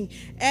 16.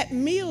 At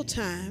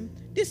mealtime,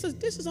 this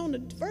is on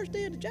the first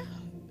day of the job.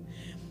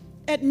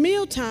 At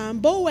mealtime,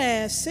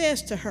 Boaz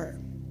says to her,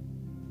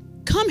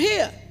 come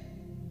here,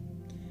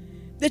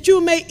 that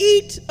you may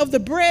eat of the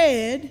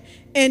bread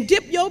and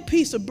dip your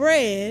piece of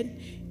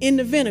bread in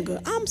the vinegar.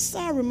 I'm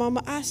sorry,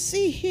 Mama. I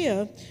see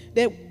here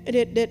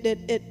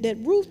that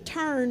Ruth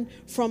turned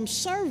from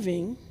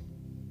serving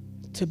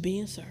to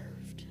being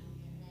served.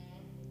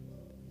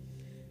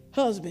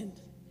 Husband,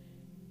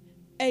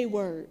 a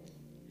word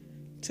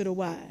to the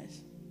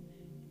wise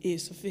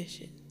is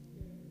sufficient.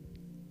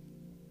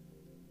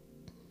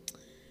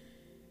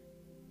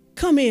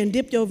 Come here and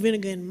dip your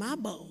vinegar in my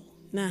bowl.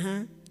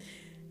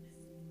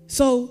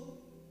 So,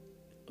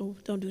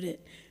 don't do that.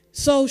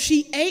 So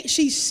she ate,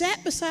 she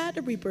sat beside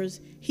the reapers.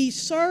 He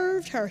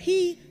served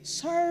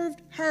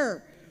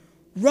her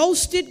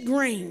roasted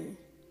grain.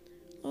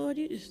 Lord,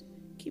 you just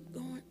keep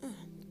going.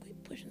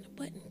 Quit pushing the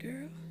button,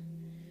 girl.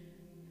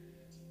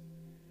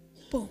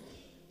 Boom,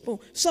 boom.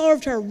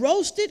 Served her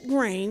roasted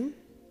grain.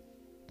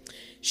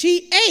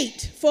 She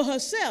ate for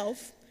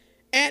herself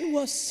and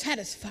was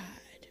satisfied,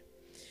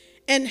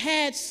 and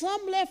had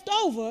some left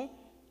over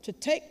to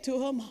take to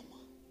her mama.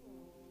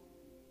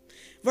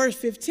 Verse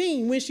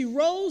 15, when she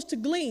rose to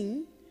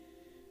glean,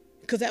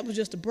 because that was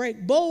just a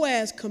break,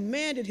 Boaz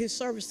commanded his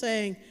servant,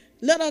 saying,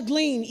 let her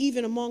glean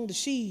even among the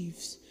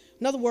sheaves.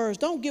 In other words,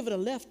 don't give her the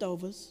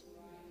leftovers.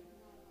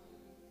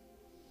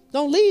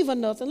 Don't leave her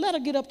nothing. Let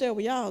her get up there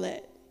where y'all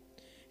at.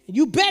 And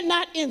you better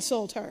not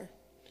insult her,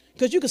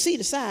 because you can see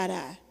the side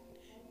eye.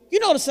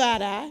 You know the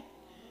side eye.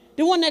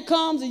 The one that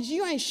comes and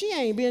she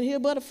ain't been here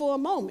but for a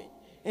moment.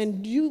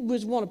 And you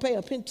just want to pay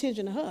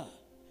attention to her.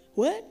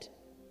 What?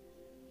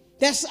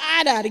 That's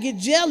side eye, to get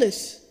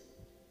jealous.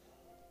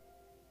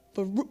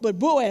 But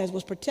Boaz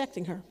was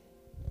protecting her.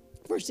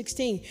 Verse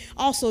 16,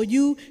 also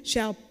you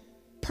shall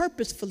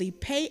purposefully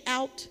pay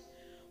out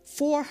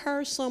for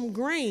her some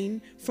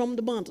grain from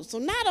the bundle. So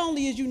not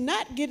only is you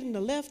not getting the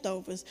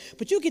leftovers,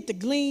 but you get to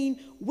glean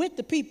with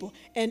the people.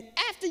 And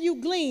after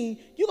you glean,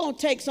 you're going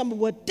to take some of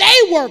what they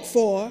work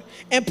for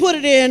and put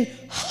it in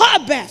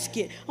her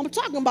basket. I'm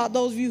talking about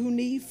those of you who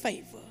need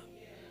favor.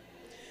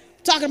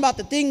 I'm talking about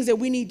the things that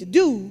we need to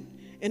do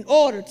in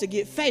order to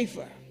get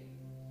favor.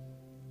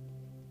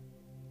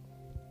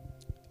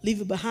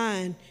 Leave it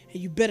behind,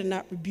 and you better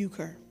not rebuke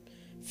her.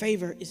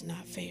 Favor is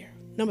not fair.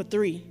 Number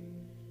 3,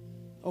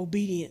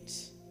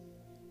 obedience.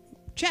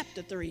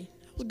 Chapter 3.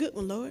 That was a good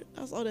one, Lord.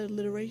 I saw that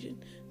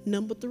alliteration.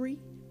 Number 3,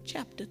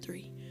 chapter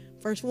 3.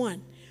 Verse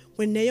 1.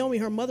 When Naomi,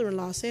 her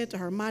mother-in-law, said to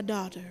her, my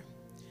daughter,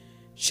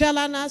 shall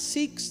I not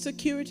seek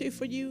security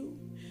for you,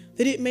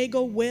 that it may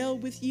go well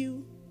with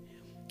you?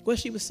 What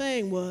she was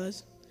saying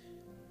was,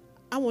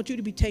 I want you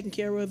to be taken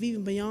care of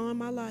even beyond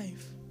my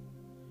life.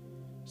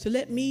 So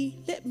let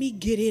me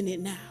get in it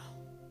now.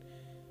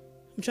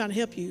 I'm trying to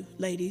help you,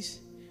 ladies.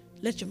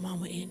 Let your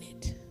mama in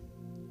it.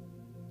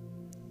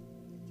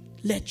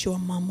 Let your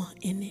mama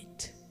in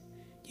it.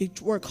 You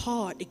work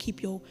hard to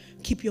keep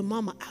your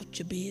mama out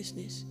your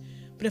business.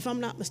 But if I'm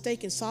not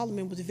mistaken,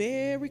 Solomon was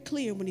very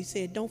clear when he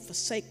said, don't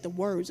forsake the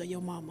words of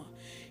your mama.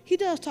 He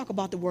does talk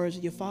about the words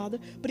of your father,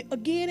 but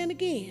again and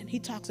again, he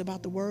talks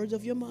about the words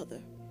of your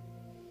mother.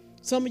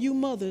 Some of you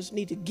mothers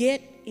need to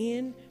get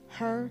in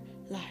her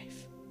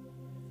life.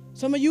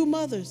 Some of you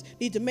mothers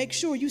need to make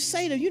sure you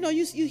say to,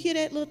 you hear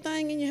that little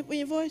thing in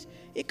your voice?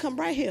 It come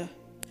right here.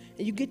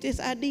 And you get this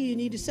idea, you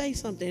need to say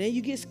something. And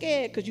you get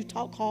scared because you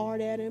talk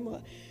hard at him.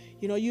 Or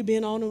you know, you've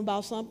been on him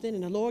about something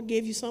and the Lord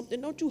gave you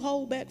something, don't you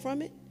hold back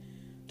from it.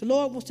 The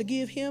Lord wants to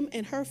give him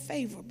and her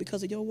favor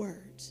because of your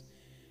words.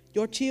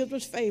 Your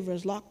children's favor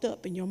is locked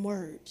up in your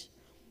words.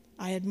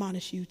 I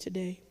admonish you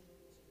today.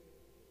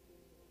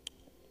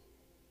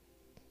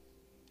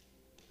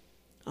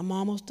 I'm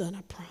almost done,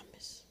 I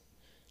promise.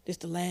 This is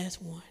the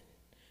last one.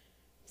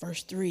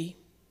 Verse 3,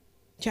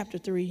 chapter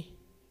 3,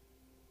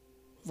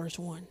 verse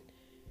 1.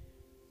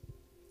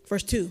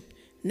 Verse 2,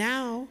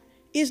 now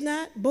is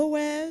not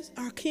Boaz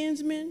our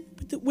kinsman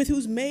with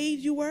whose maid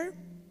you were?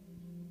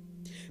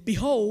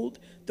 Behold,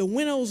 the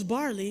winnow's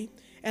barley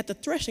at the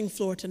threshing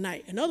floor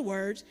tonight. In other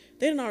words,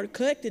 they done already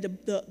collected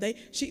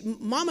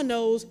mama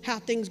knows how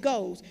things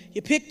goes.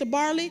 You pick the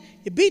barley,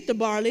 you beat the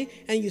barley,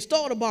 and you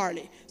store the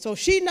barley. So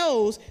she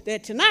knows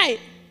that tonight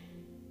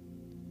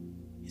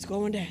it's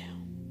going down.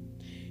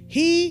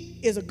 He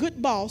is a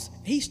good boss.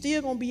 He's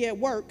still going to be at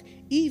work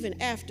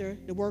even after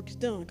the work is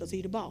done because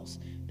he's the boss.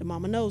 The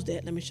mama knows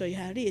that. Let me show you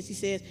how it is. He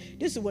says,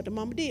 this is what the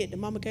mama did. The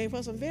mama gave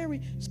her some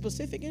very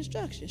specific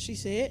instructions. She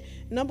said,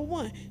 number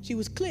one, she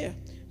was clear.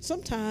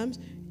 Sometimes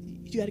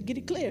you got to get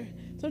it clear.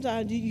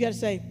 Sometimes you got to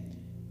say,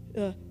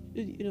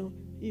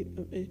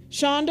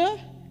 Shonda,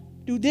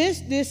 do this,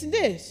 this, and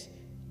this.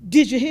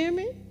 Did you hear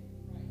me?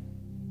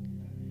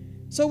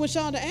 So when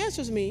Shonda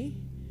answers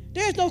me,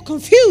 there's no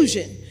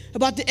confusion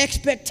about the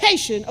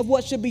expectation of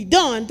what should be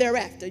done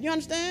thereafter. You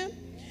understand?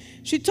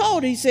 She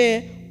told her, he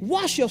said,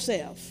 wash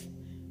yourself.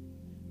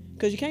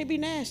 Because you can't be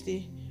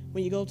nasty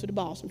when you go to the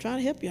boss. I'm trying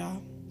to help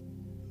y'all.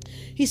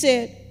 He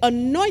said,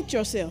 anoint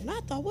yourself. And I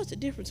thought, what's the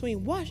difference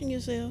between washing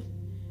yourself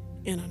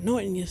and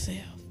anointing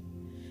yourself?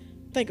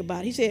 Think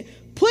about it. He said,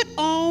 put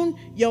on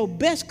your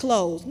best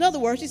clothes. In other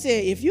words, he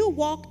said, if you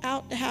walk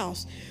out the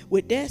house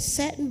with that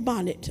satin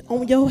bonnet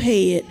on your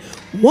head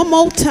one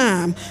more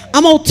time,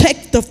 I'm going to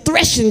take the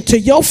threshing to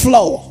your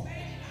floor.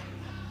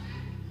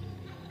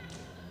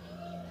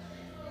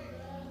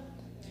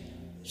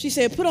 She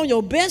said, put on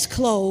your best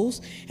clothes.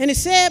 And it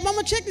said,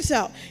 Mama, check this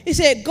out. It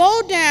said,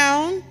 go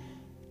down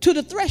to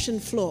the threshing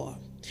floor.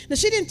 Now,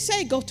 she didn't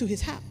say go to his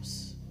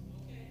house.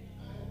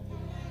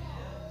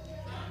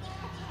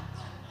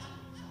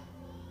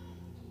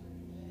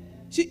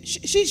 She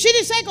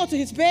didn't say go to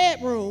his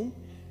bedroom.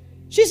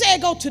 She said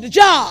go to the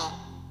job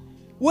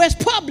where it's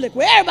public,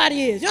 where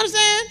everybody is. You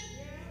understand?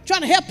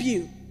 Trying to help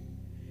you.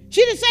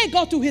 She didn't say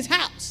go to his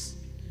house.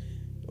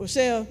 Or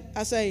she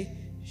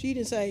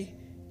didn't say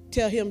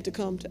tell him to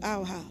come to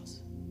our house.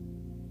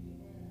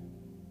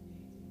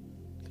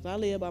 Because I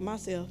live by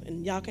myself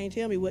and y'all can't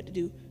tell me what to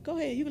do. Go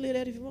ahead, you can live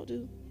that if you want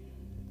to.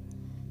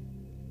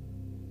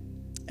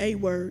 A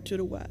word to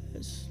the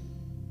wise.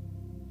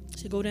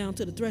 She go down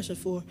to the threshing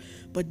floor,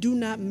 but do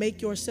not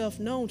make yourself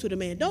known to the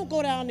man. Don't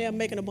go down there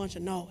making a bunch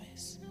of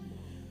noise.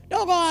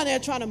 Don't go out there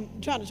trying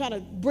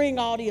to bring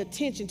all the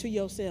attention to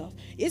yourself.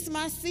 It's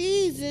my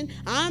season.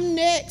 I'm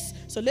next.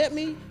 So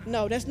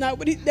no, that's not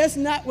what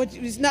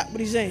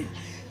he's saying.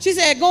 She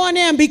said, go in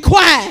there and be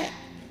quiet.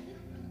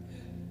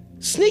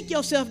 Sneak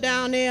yourself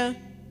down there.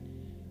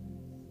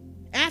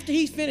 After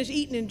he's finished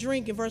eating and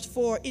drinking, verse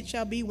 4, it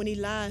shall be when he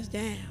lies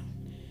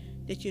down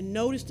that you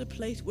notice the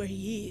place where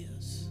he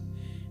is.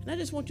 And I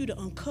just want you to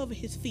uncover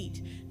his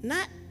feet,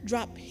 not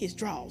drop his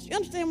drawers. You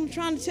understand what I'm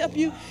trying to tell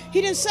you?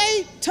 He didn't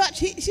say touch.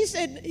 She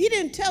said he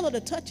didn't tell her to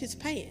touch his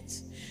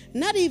pants,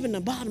 not even the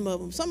bottom of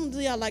them. Some of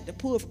y'all like to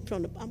pull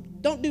from the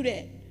don't do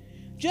that.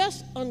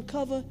 Just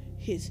uncover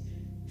his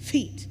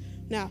feet.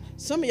 Now,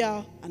 some of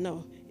y'all, I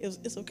know,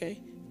 it's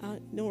okay.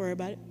 Don't worry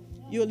about it.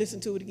 You'll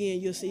listen to it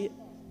again. You'll see it.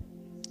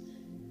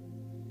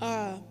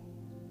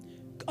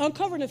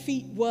 Uncovering the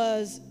feet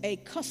was a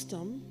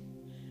custom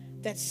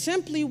that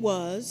simply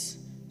was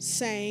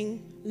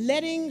saying,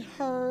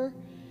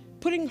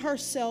 putting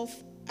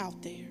herself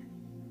out there.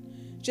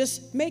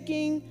 Just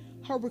making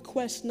her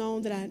request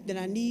known that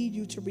I need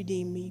you to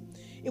redeem me.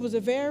 It was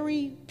a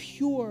very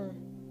pure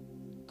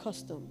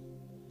custom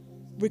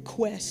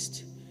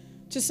request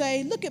to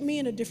say, look at me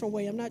in a different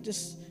way. I'm not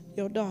just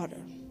your daughter.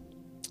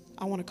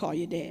 I want to call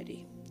you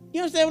daddy.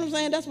 You understand what I'm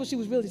saying? That's what she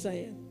was really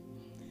saying.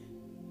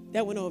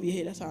 That went over your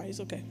head. That's all right.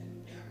 It's okay.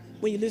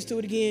 When you listen to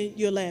it again,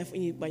 you'll laugh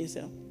when you by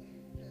yourself.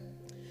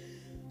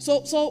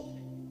 So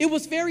it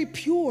was very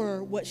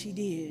pure what she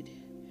did.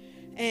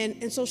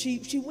 And so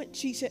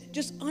she said,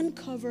 just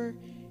uncover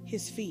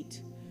his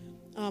feet.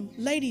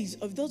 Ladies,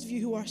 of those of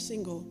you who are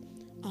single,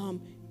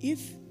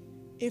 if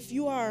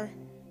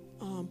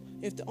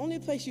the only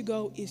place you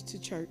go is to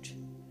church,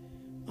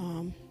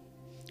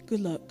 good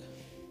luck.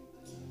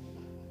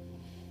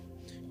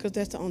 Because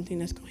that's the only thing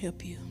that's going to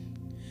help you.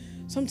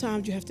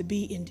 Sometimes you have to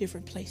be in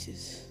different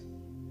places.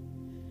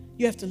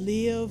 You have to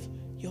live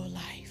your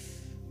life.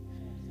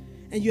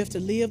 And you have to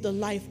live the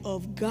life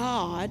of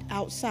God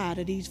outside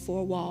of these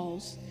four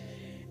walls.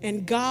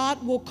 And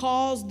God will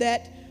cause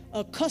that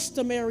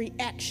customary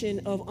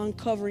action of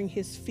uncovering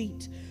his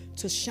feet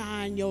to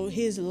shine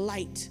his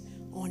light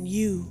on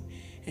you.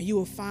 And you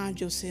will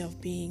find yourself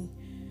being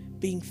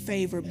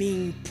favored,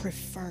 being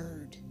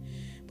preferred.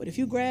 But if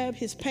you grab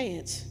his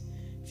pants,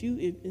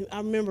 I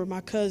remember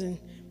my cousin,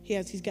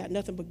 he's got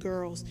nothing but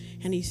girls,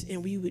 and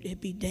we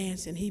would be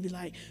dancing. He'd be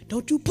like,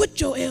 don't you put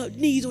your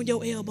knees on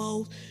your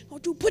elbows.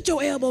 Don't you put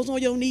your elbows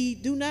on your knees.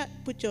 Do not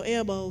put your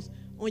elbows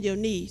on your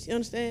knees. You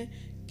understand?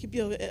 Keep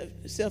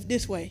yourself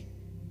this way.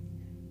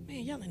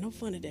 Man, y'all ain't no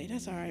fun today.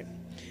 That's all right.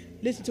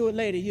 Listen to it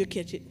later. You'll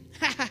catch it.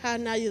 Ha, ha, ha.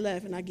 Now you're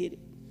laughing. I get it.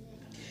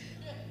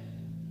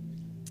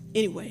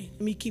 Anyway,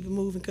 let me keep it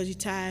moving because you're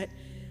tired.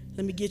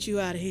 Let me get you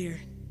out of here.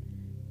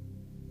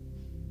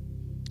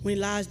 When he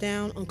lies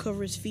down,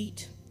 uncover his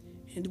feet.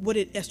 And what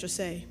did Esther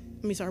say?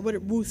 What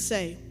did Ruth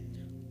say?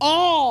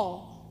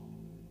 All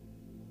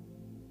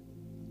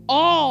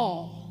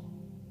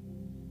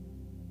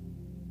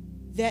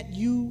that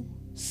you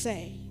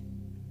say,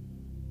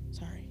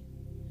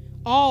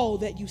 all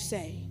that you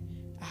say,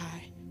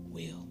 I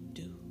will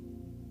do.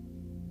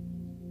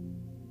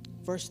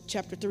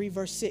 Chapter 3,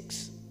 verse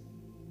 6.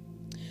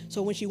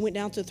 So when she went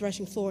down to the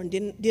threshing floor and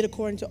did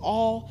according to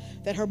all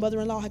that her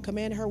mother-in-law had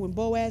commanded her, when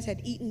Boaz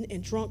had eaten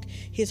and drunk,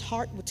 his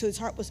heart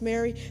was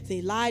merry. Then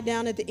he lied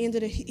down at the end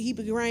of the heap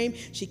of grain.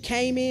 She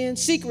came in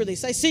secretly.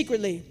 Say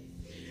secretly.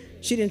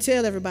 She didn't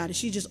tell everybody.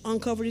 She just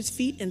uncovered his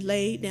feet and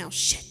laid down.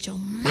 Shut your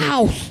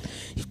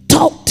mouth. You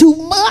talk too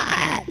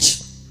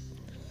much.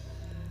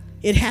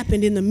 It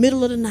happened in the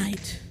middle of the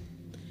night.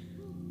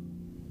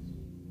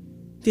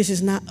 This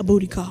is not a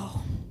booty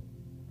call.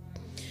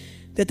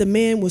 That the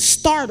man was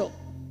startled.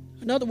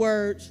 In other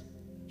words,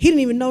 he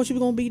didn't even know she was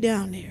going to be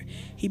down there.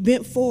 He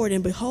bent forward,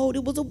 and behold,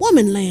 it was a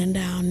woman laying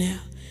down there.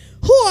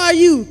 Who are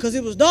you? Because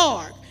it was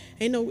dark.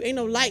 Ain't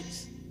no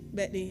lights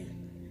back then.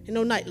 Ain't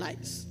no night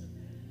lights.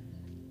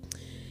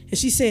 And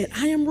she said,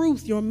 I am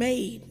Ruth, your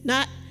maid.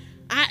 Not,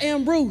 I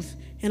am Ruth,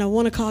 and I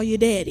want to call you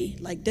daddy.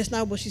 Like, that's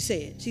not what she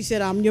said. She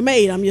said, I'm your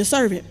maid, I'm your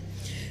servant.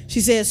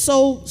 She said,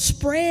 so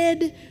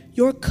spread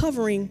your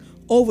covering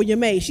over your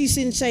maid. She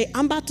didn't say,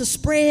 I'm about to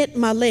spread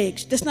my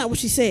legs. That's not what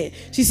she said.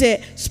 She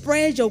said,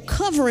 spread your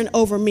covering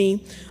over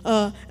me,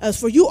 as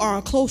for you are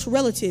a close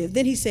relative.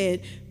 Then he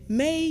said,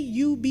 may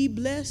you be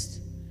blessed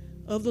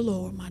of the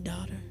Lord, my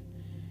daughter.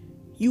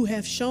 You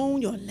have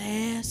shown your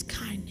last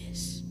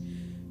kindness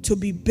to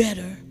be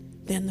better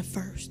than the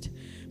first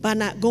by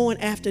not going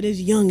after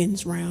these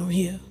youngins around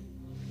here.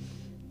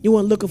 You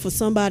weren't looking for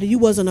somebody. You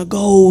wasn't a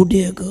gold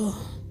digger.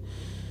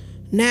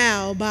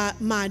 Now, by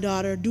my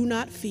daughter, do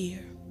not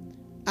fear.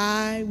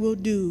 I will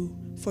do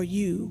for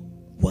you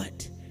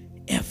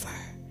whatever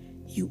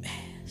you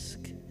ask.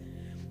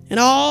 And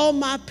all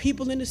my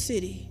people in the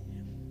city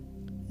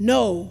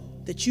know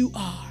that you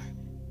are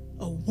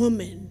a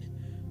woman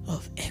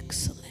of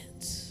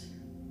excellence.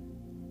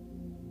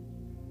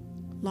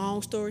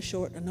 Long story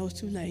short, I know it's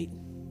too late.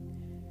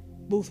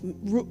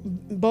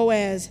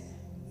 Boaz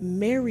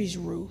marries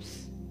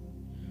Ruth.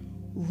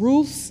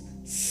 Ruth's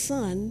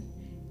son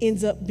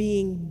ends up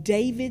being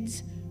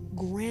David's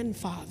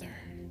grandfather.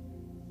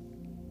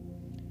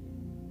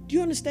 Do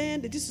you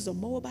understand that this is a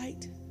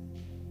Moabite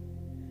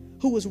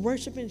who was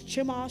worshiping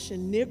Chemosh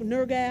and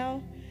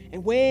Nergal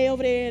and way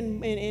over there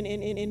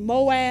in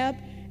Moab,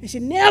 and she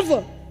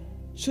never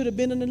should have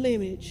been in the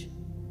lineage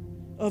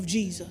of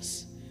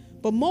Jesus.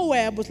 But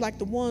Moab was like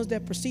the ones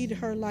that preceded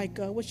her, like,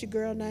 what's your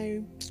girl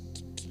name?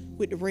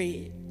 With the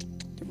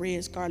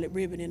red scarlet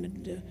ribbon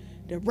and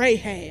the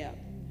Rahab.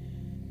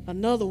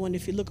 Another one,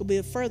 if you look a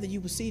bit further, you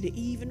will see that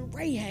even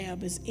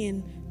Rahab is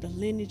in the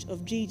lineage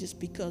of Jesus,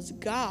 because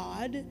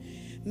God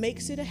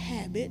makes it a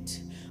habit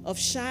of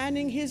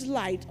shining his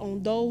light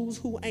on those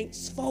who ain't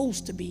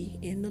supposed to be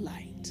in the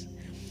light.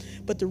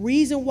 But the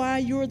reason why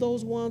you're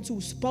those ones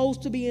who's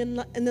supposed to be in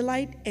the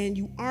light and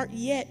you aren't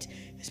yet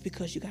is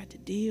because you got to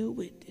deal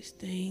with this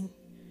thing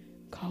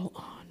called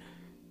honor.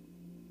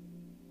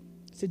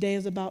 Today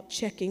is about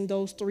checking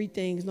those three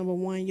things. Number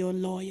one, your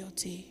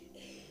loyalty.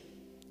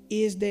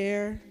 Is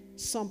there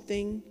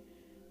something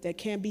that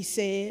can be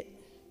said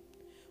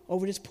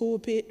over this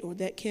pulpit or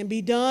that can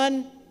be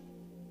done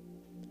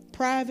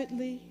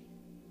privately?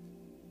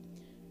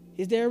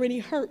 Is there any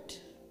hurt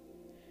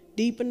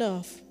deep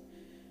enough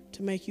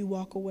to make you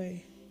walk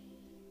away?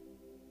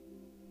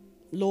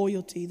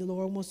 Loyalty. The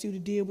Lord wants you to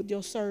deal with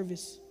your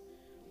service.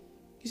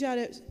 You see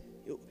how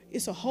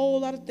it's a whole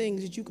lot of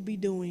things that you could be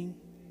doing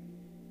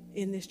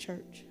in this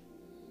church.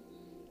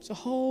 It's a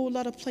whole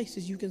lot of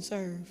places you can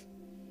serve.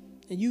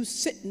 And you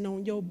sitting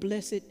on your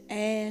blessed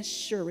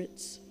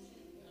assurance,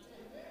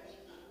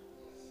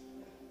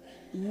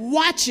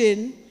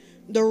 watching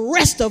the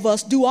rest of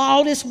us do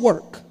all this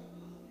work.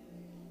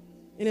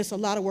 And it's a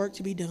lot of work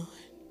to be done.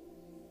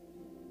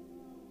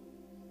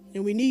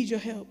 And we need your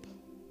help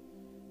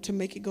to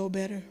make it go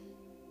better.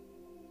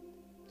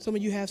 Some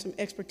of you have some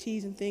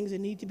expertise and things that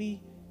need to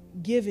be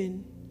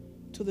given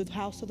to the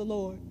house of the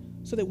Lord,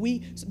 so that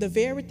the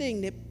very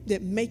thing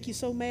that make you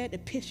so mad,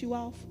 that piss you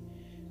off,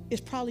 is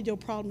probably your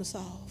problem to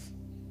solve.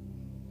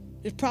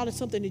 It's probably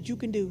something that you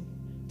can do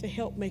to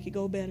help make it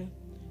go better.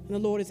 And the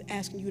Lord is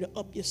asking you to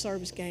up your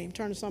service game.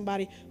 Turn to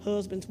somebody,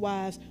 husbands,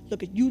 wives,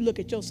 look at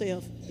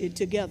yourself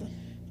together.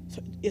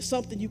 It's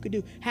something you can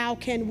do. How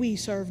can we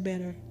serve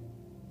better?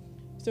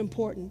 It's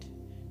important.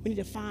 We need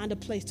to find a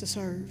place to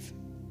serve.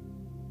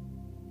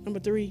 Number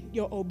 3,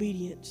 your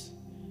obedience.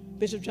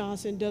 Bishop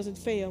Johnson doesn't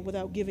fail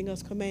without giving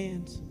us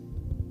commands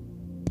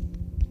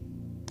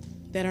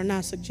that are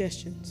not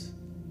suggestions.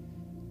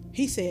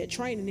 He said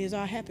training is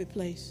our happy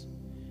place.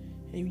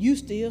 And you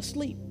still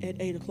sleep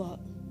at 8 o'clock.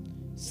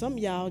 Some of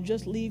y'all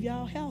just leave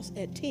y'all house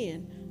at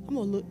 10. I'm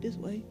going to look this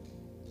way.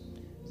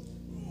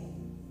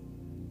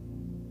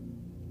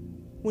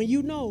 When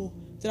you know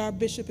that our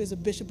bishop is a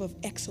bishop of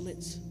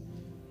excellence,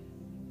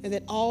 and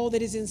that all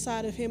that is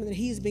inside of him and that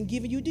he's been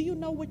giving you, do you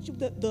know what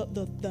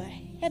the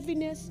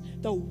heaviness,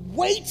 the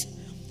weight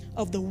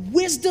of the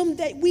wisdom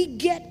that we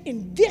get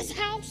in this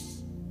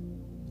house?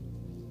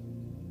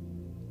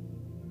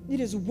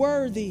 It is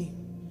worthy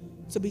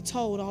to be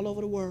told all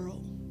over the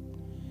world.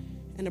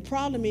 And the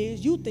problem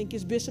is, you think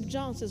it's Bishop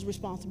Johnson's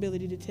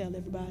responsibility to tell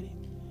everybody.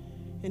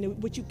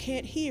 And what you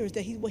can't hear is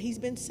that what he's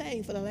been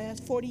saying for the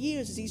last 40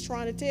 years is he's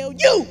trying to tell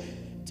you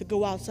to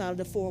go outside of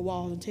the 4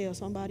 walls and tell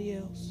somebody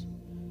else.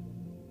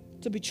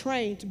 To be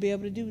trained to be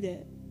able to do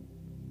that.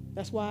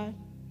 That's why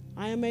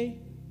I am a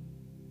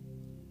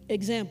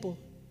example,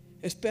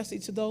 especially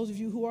to those of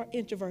you who are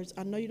introverts.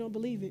 I know you don't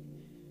believe it,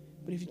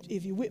 but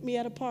if you're with me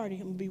at a party,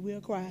 I'm going to be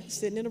real quiet,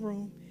 sitting in a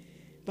room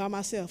by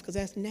myself, because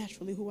that's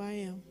naturally who I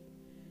am.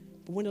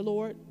 But when the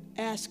Lord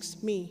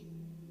asks me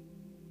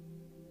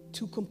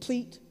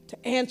to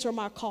answer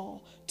my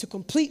call, to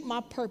complete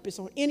my purpose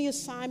on any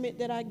assignment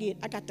that I get,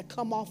 I got to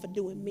come off of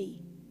doing me.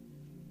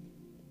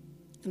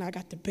 And I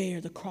got to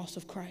bear the cross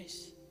of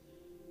Christ.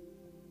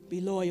 Be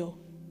loyal,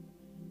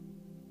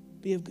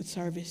 be of good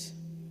service,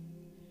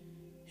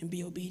 and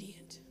be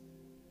obedient.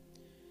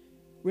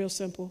 Real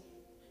simple.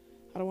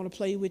 I don't want to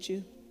play with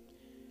you.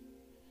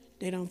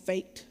 They done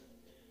faked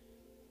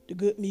the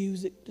good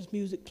music, this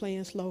music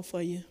playing slow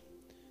for you,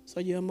 so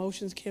your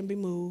emotions can be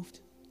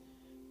moved.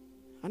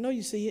 I know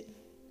you see it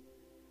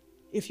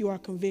if you are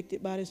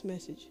convicted by this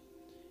message.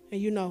 And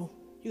you know,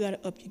 you got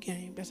to up your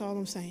game. That's all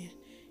I'm saying.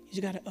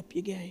 You got to up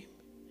your game.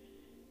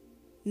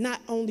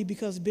 Not only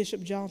because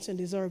Bishop Johnson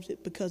deserves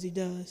it, because he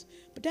does,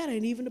 but that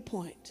ain't even the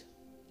point.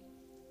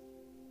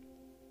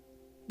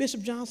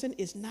 Bishop Johnson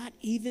is not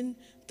even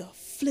the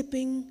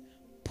flipping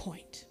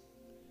point.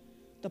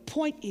 The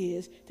point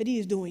is that he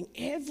is doing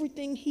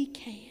everything he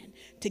can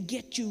to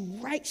get you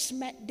right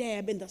smack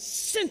dab in the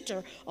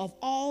center of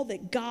all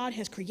that God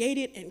has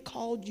created and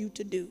called you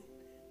to do.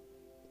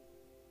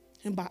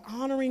 And by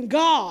honoring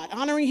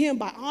him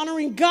by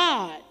honoring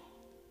God,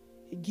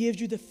 it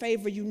gives you the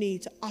favor you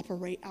need to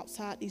operate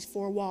outside these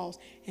 4 walls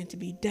and to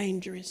be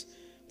dangerous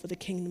for the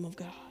kingdom of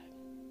God.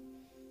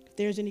 If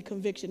there's any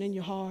conviction in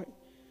your heart,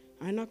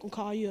 I'm not going to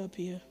call you up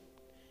here.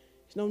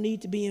 There's no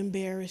need to be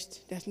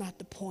embarrassed. That's not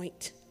the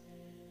point.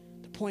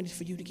 The point is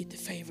for you to get the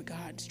favor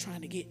God is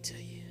trying to get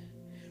to you.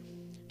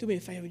 Do me a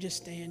favor, just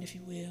stand if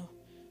you will.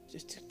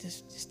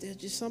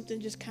 Just something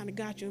just kind of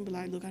got you and be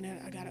like, look,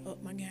 I got to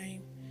up my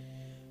game.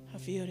 I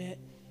feel that.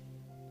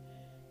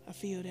 I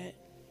feel that.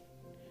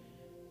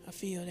 I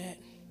feel that.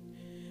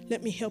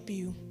 Let me help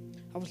you.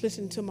 I was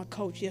listening to my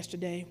coach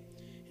yesterday,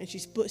 and she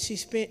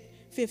spent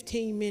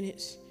 15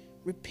 minutes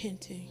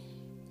repenting.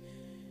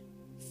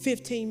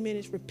 15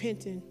 minutes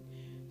repenting,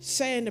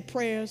 saying the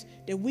prayers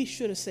that we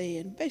should have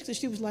said. Basically,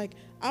 she was like,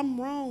 I'm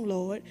wrong,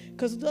 Lord,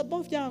 because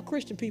both y'all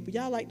Christian people,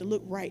 y'all like to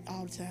look right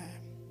all the time.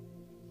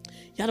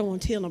 Y'all don't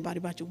want to tell nobody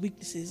about your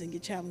weaknesses and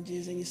your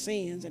challenges and your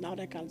sins and all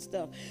that kind of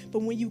stuff. But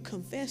when you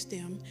confess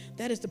them,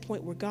 that is the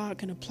point where God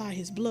can apply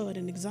his blood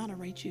and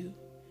exonerate you.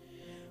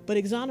 But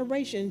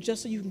exoneration,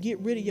 just so you can get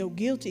rid of your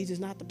guilties, is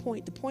not the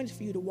point. The point is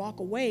for you to walk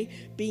away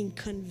being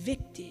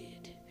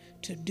convicted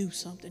to do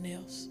something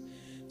else.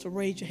 So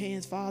raise your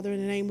hands. Father, in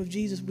the name of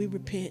Jesus, we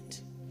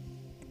repent.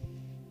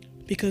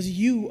 Because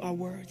you are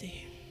worthy.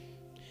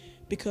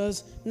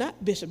 Because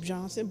not Bishop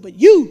Johnson, but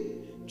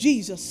you,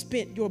 Jesus,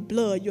 spent your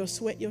blood, your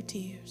sweat, your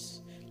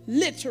tears.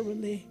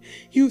 Literally,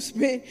 you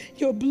spent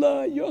your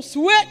blood, your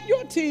sweat,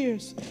 your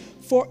tears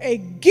for a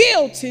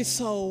guilty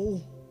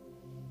soul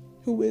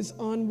who is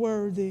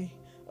unworthy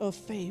of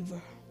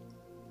favor.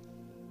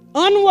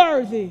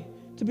 Unworthy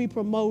to be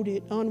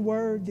promoted.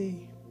 Unworthy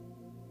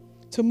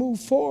to move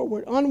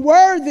forward.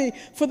 Unworthy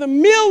for the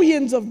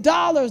millions of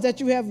dollars that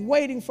you have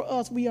waiting for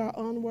us. We are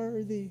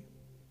unworthy.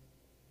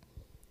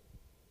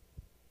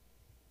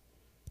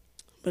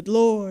 But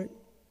Lord,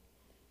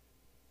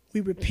 we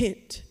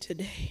repent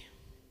today.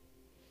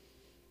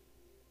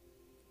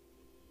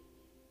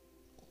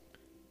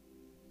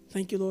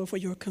 Thank you, Lord, for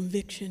your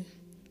conviction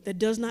that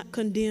does not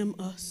condemn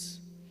us,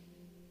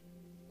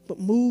 but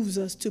moves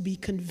us to be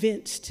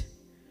convinced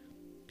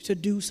to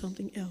do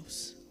something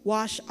else.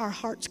 Wash our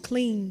hearts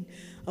clean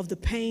of the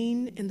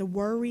pain and the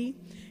worry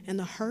and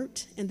the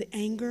hurt and the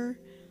anger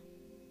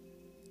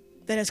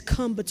that has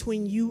come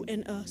between you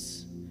and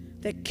us,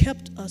 that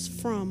kept us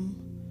from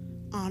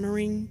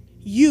honoring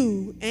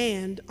you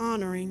and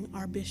honoring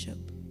our bishop.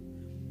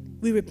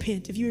 We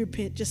repent. If you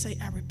repent, just say,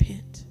 I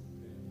repent.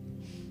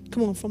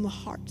 Come on, from the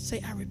heart,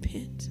 say, I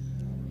repent.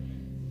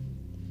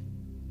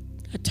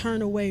 I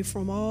turn away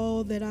from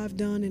all that I've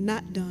done and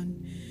not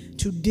done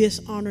to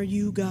dishonor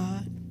you,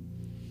 God.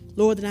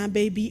 Lord, that I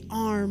may be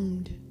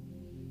armed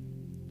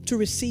to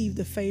receive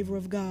the favor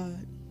of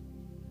God,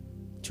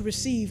 to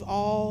receive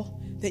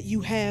all that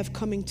you have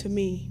coming to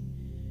me,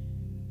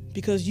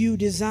 because you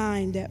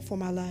designed that for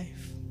my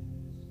life.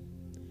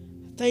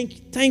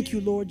 Thank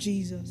you, Lord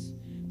Jesus,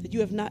 that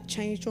you have not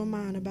changed your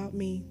mind about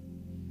me,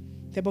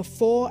 that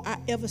before I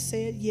ever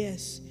said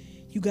yes,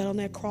 you got on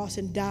that cross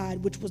and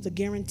died, which was the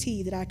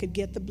guarantee that I could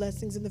get the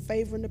blessings and the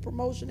favor and the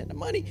promotion and the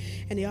money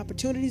and the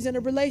opportunities and the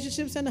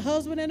relationships and the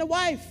husband and the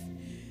wife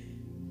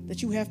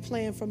that you have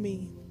planned for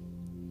me.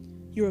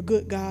 You're a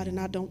good God, and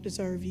I don't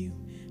deserve you.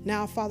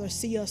 Now, Father,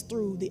 see us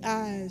through the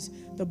eyes,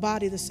 the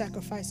body, the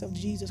sacrifice of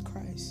Jesus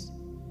Christ,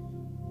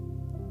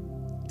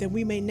 that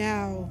we may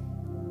now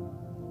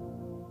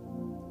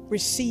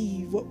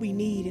receive what we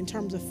need in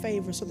terms of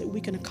favor so that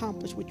we can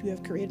accomplish what you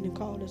have created and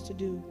called us to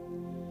do.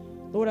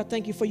 Lord, I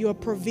thank you for your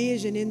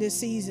provision in this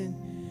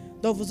season.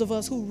 Those of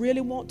us who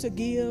really want to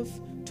give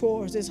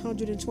towards this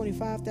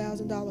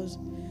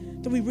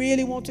 $125,000, that we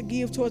really want to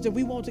give towards, that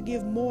we want to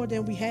give more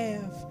than we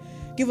have.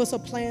 Give us a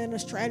plan and a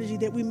strategy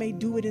that we may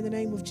do it in the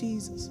name of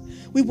Jesus.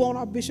 We want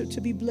our bishop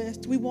to be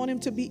blessed. We want him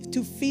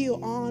to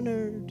feel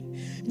honored.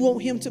 We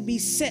want him to be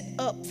set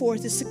up for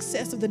the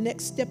success of the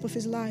next step of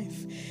his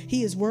life.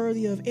 He is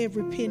worthy of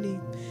every penny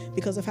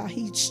because of how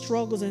he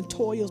struggles and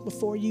toils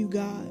before you,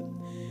 God.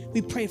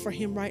 We pray for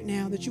him right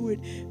now, that you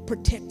would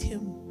protect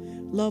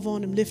him, love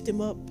on him, lift him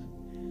up,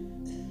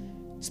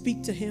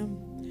 speak to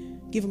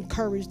him, give him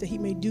courage that he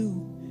may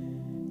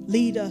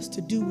lead us to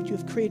do what you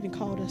have created and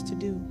called us to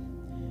do.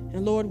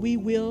 And Lord, we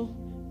will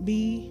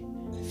be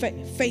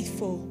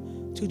faithful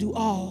to do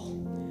all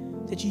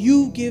that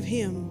you give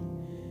him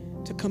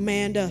to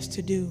command us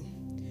to do.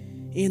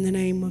 In the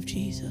name of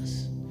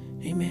Jesus,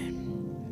 amen.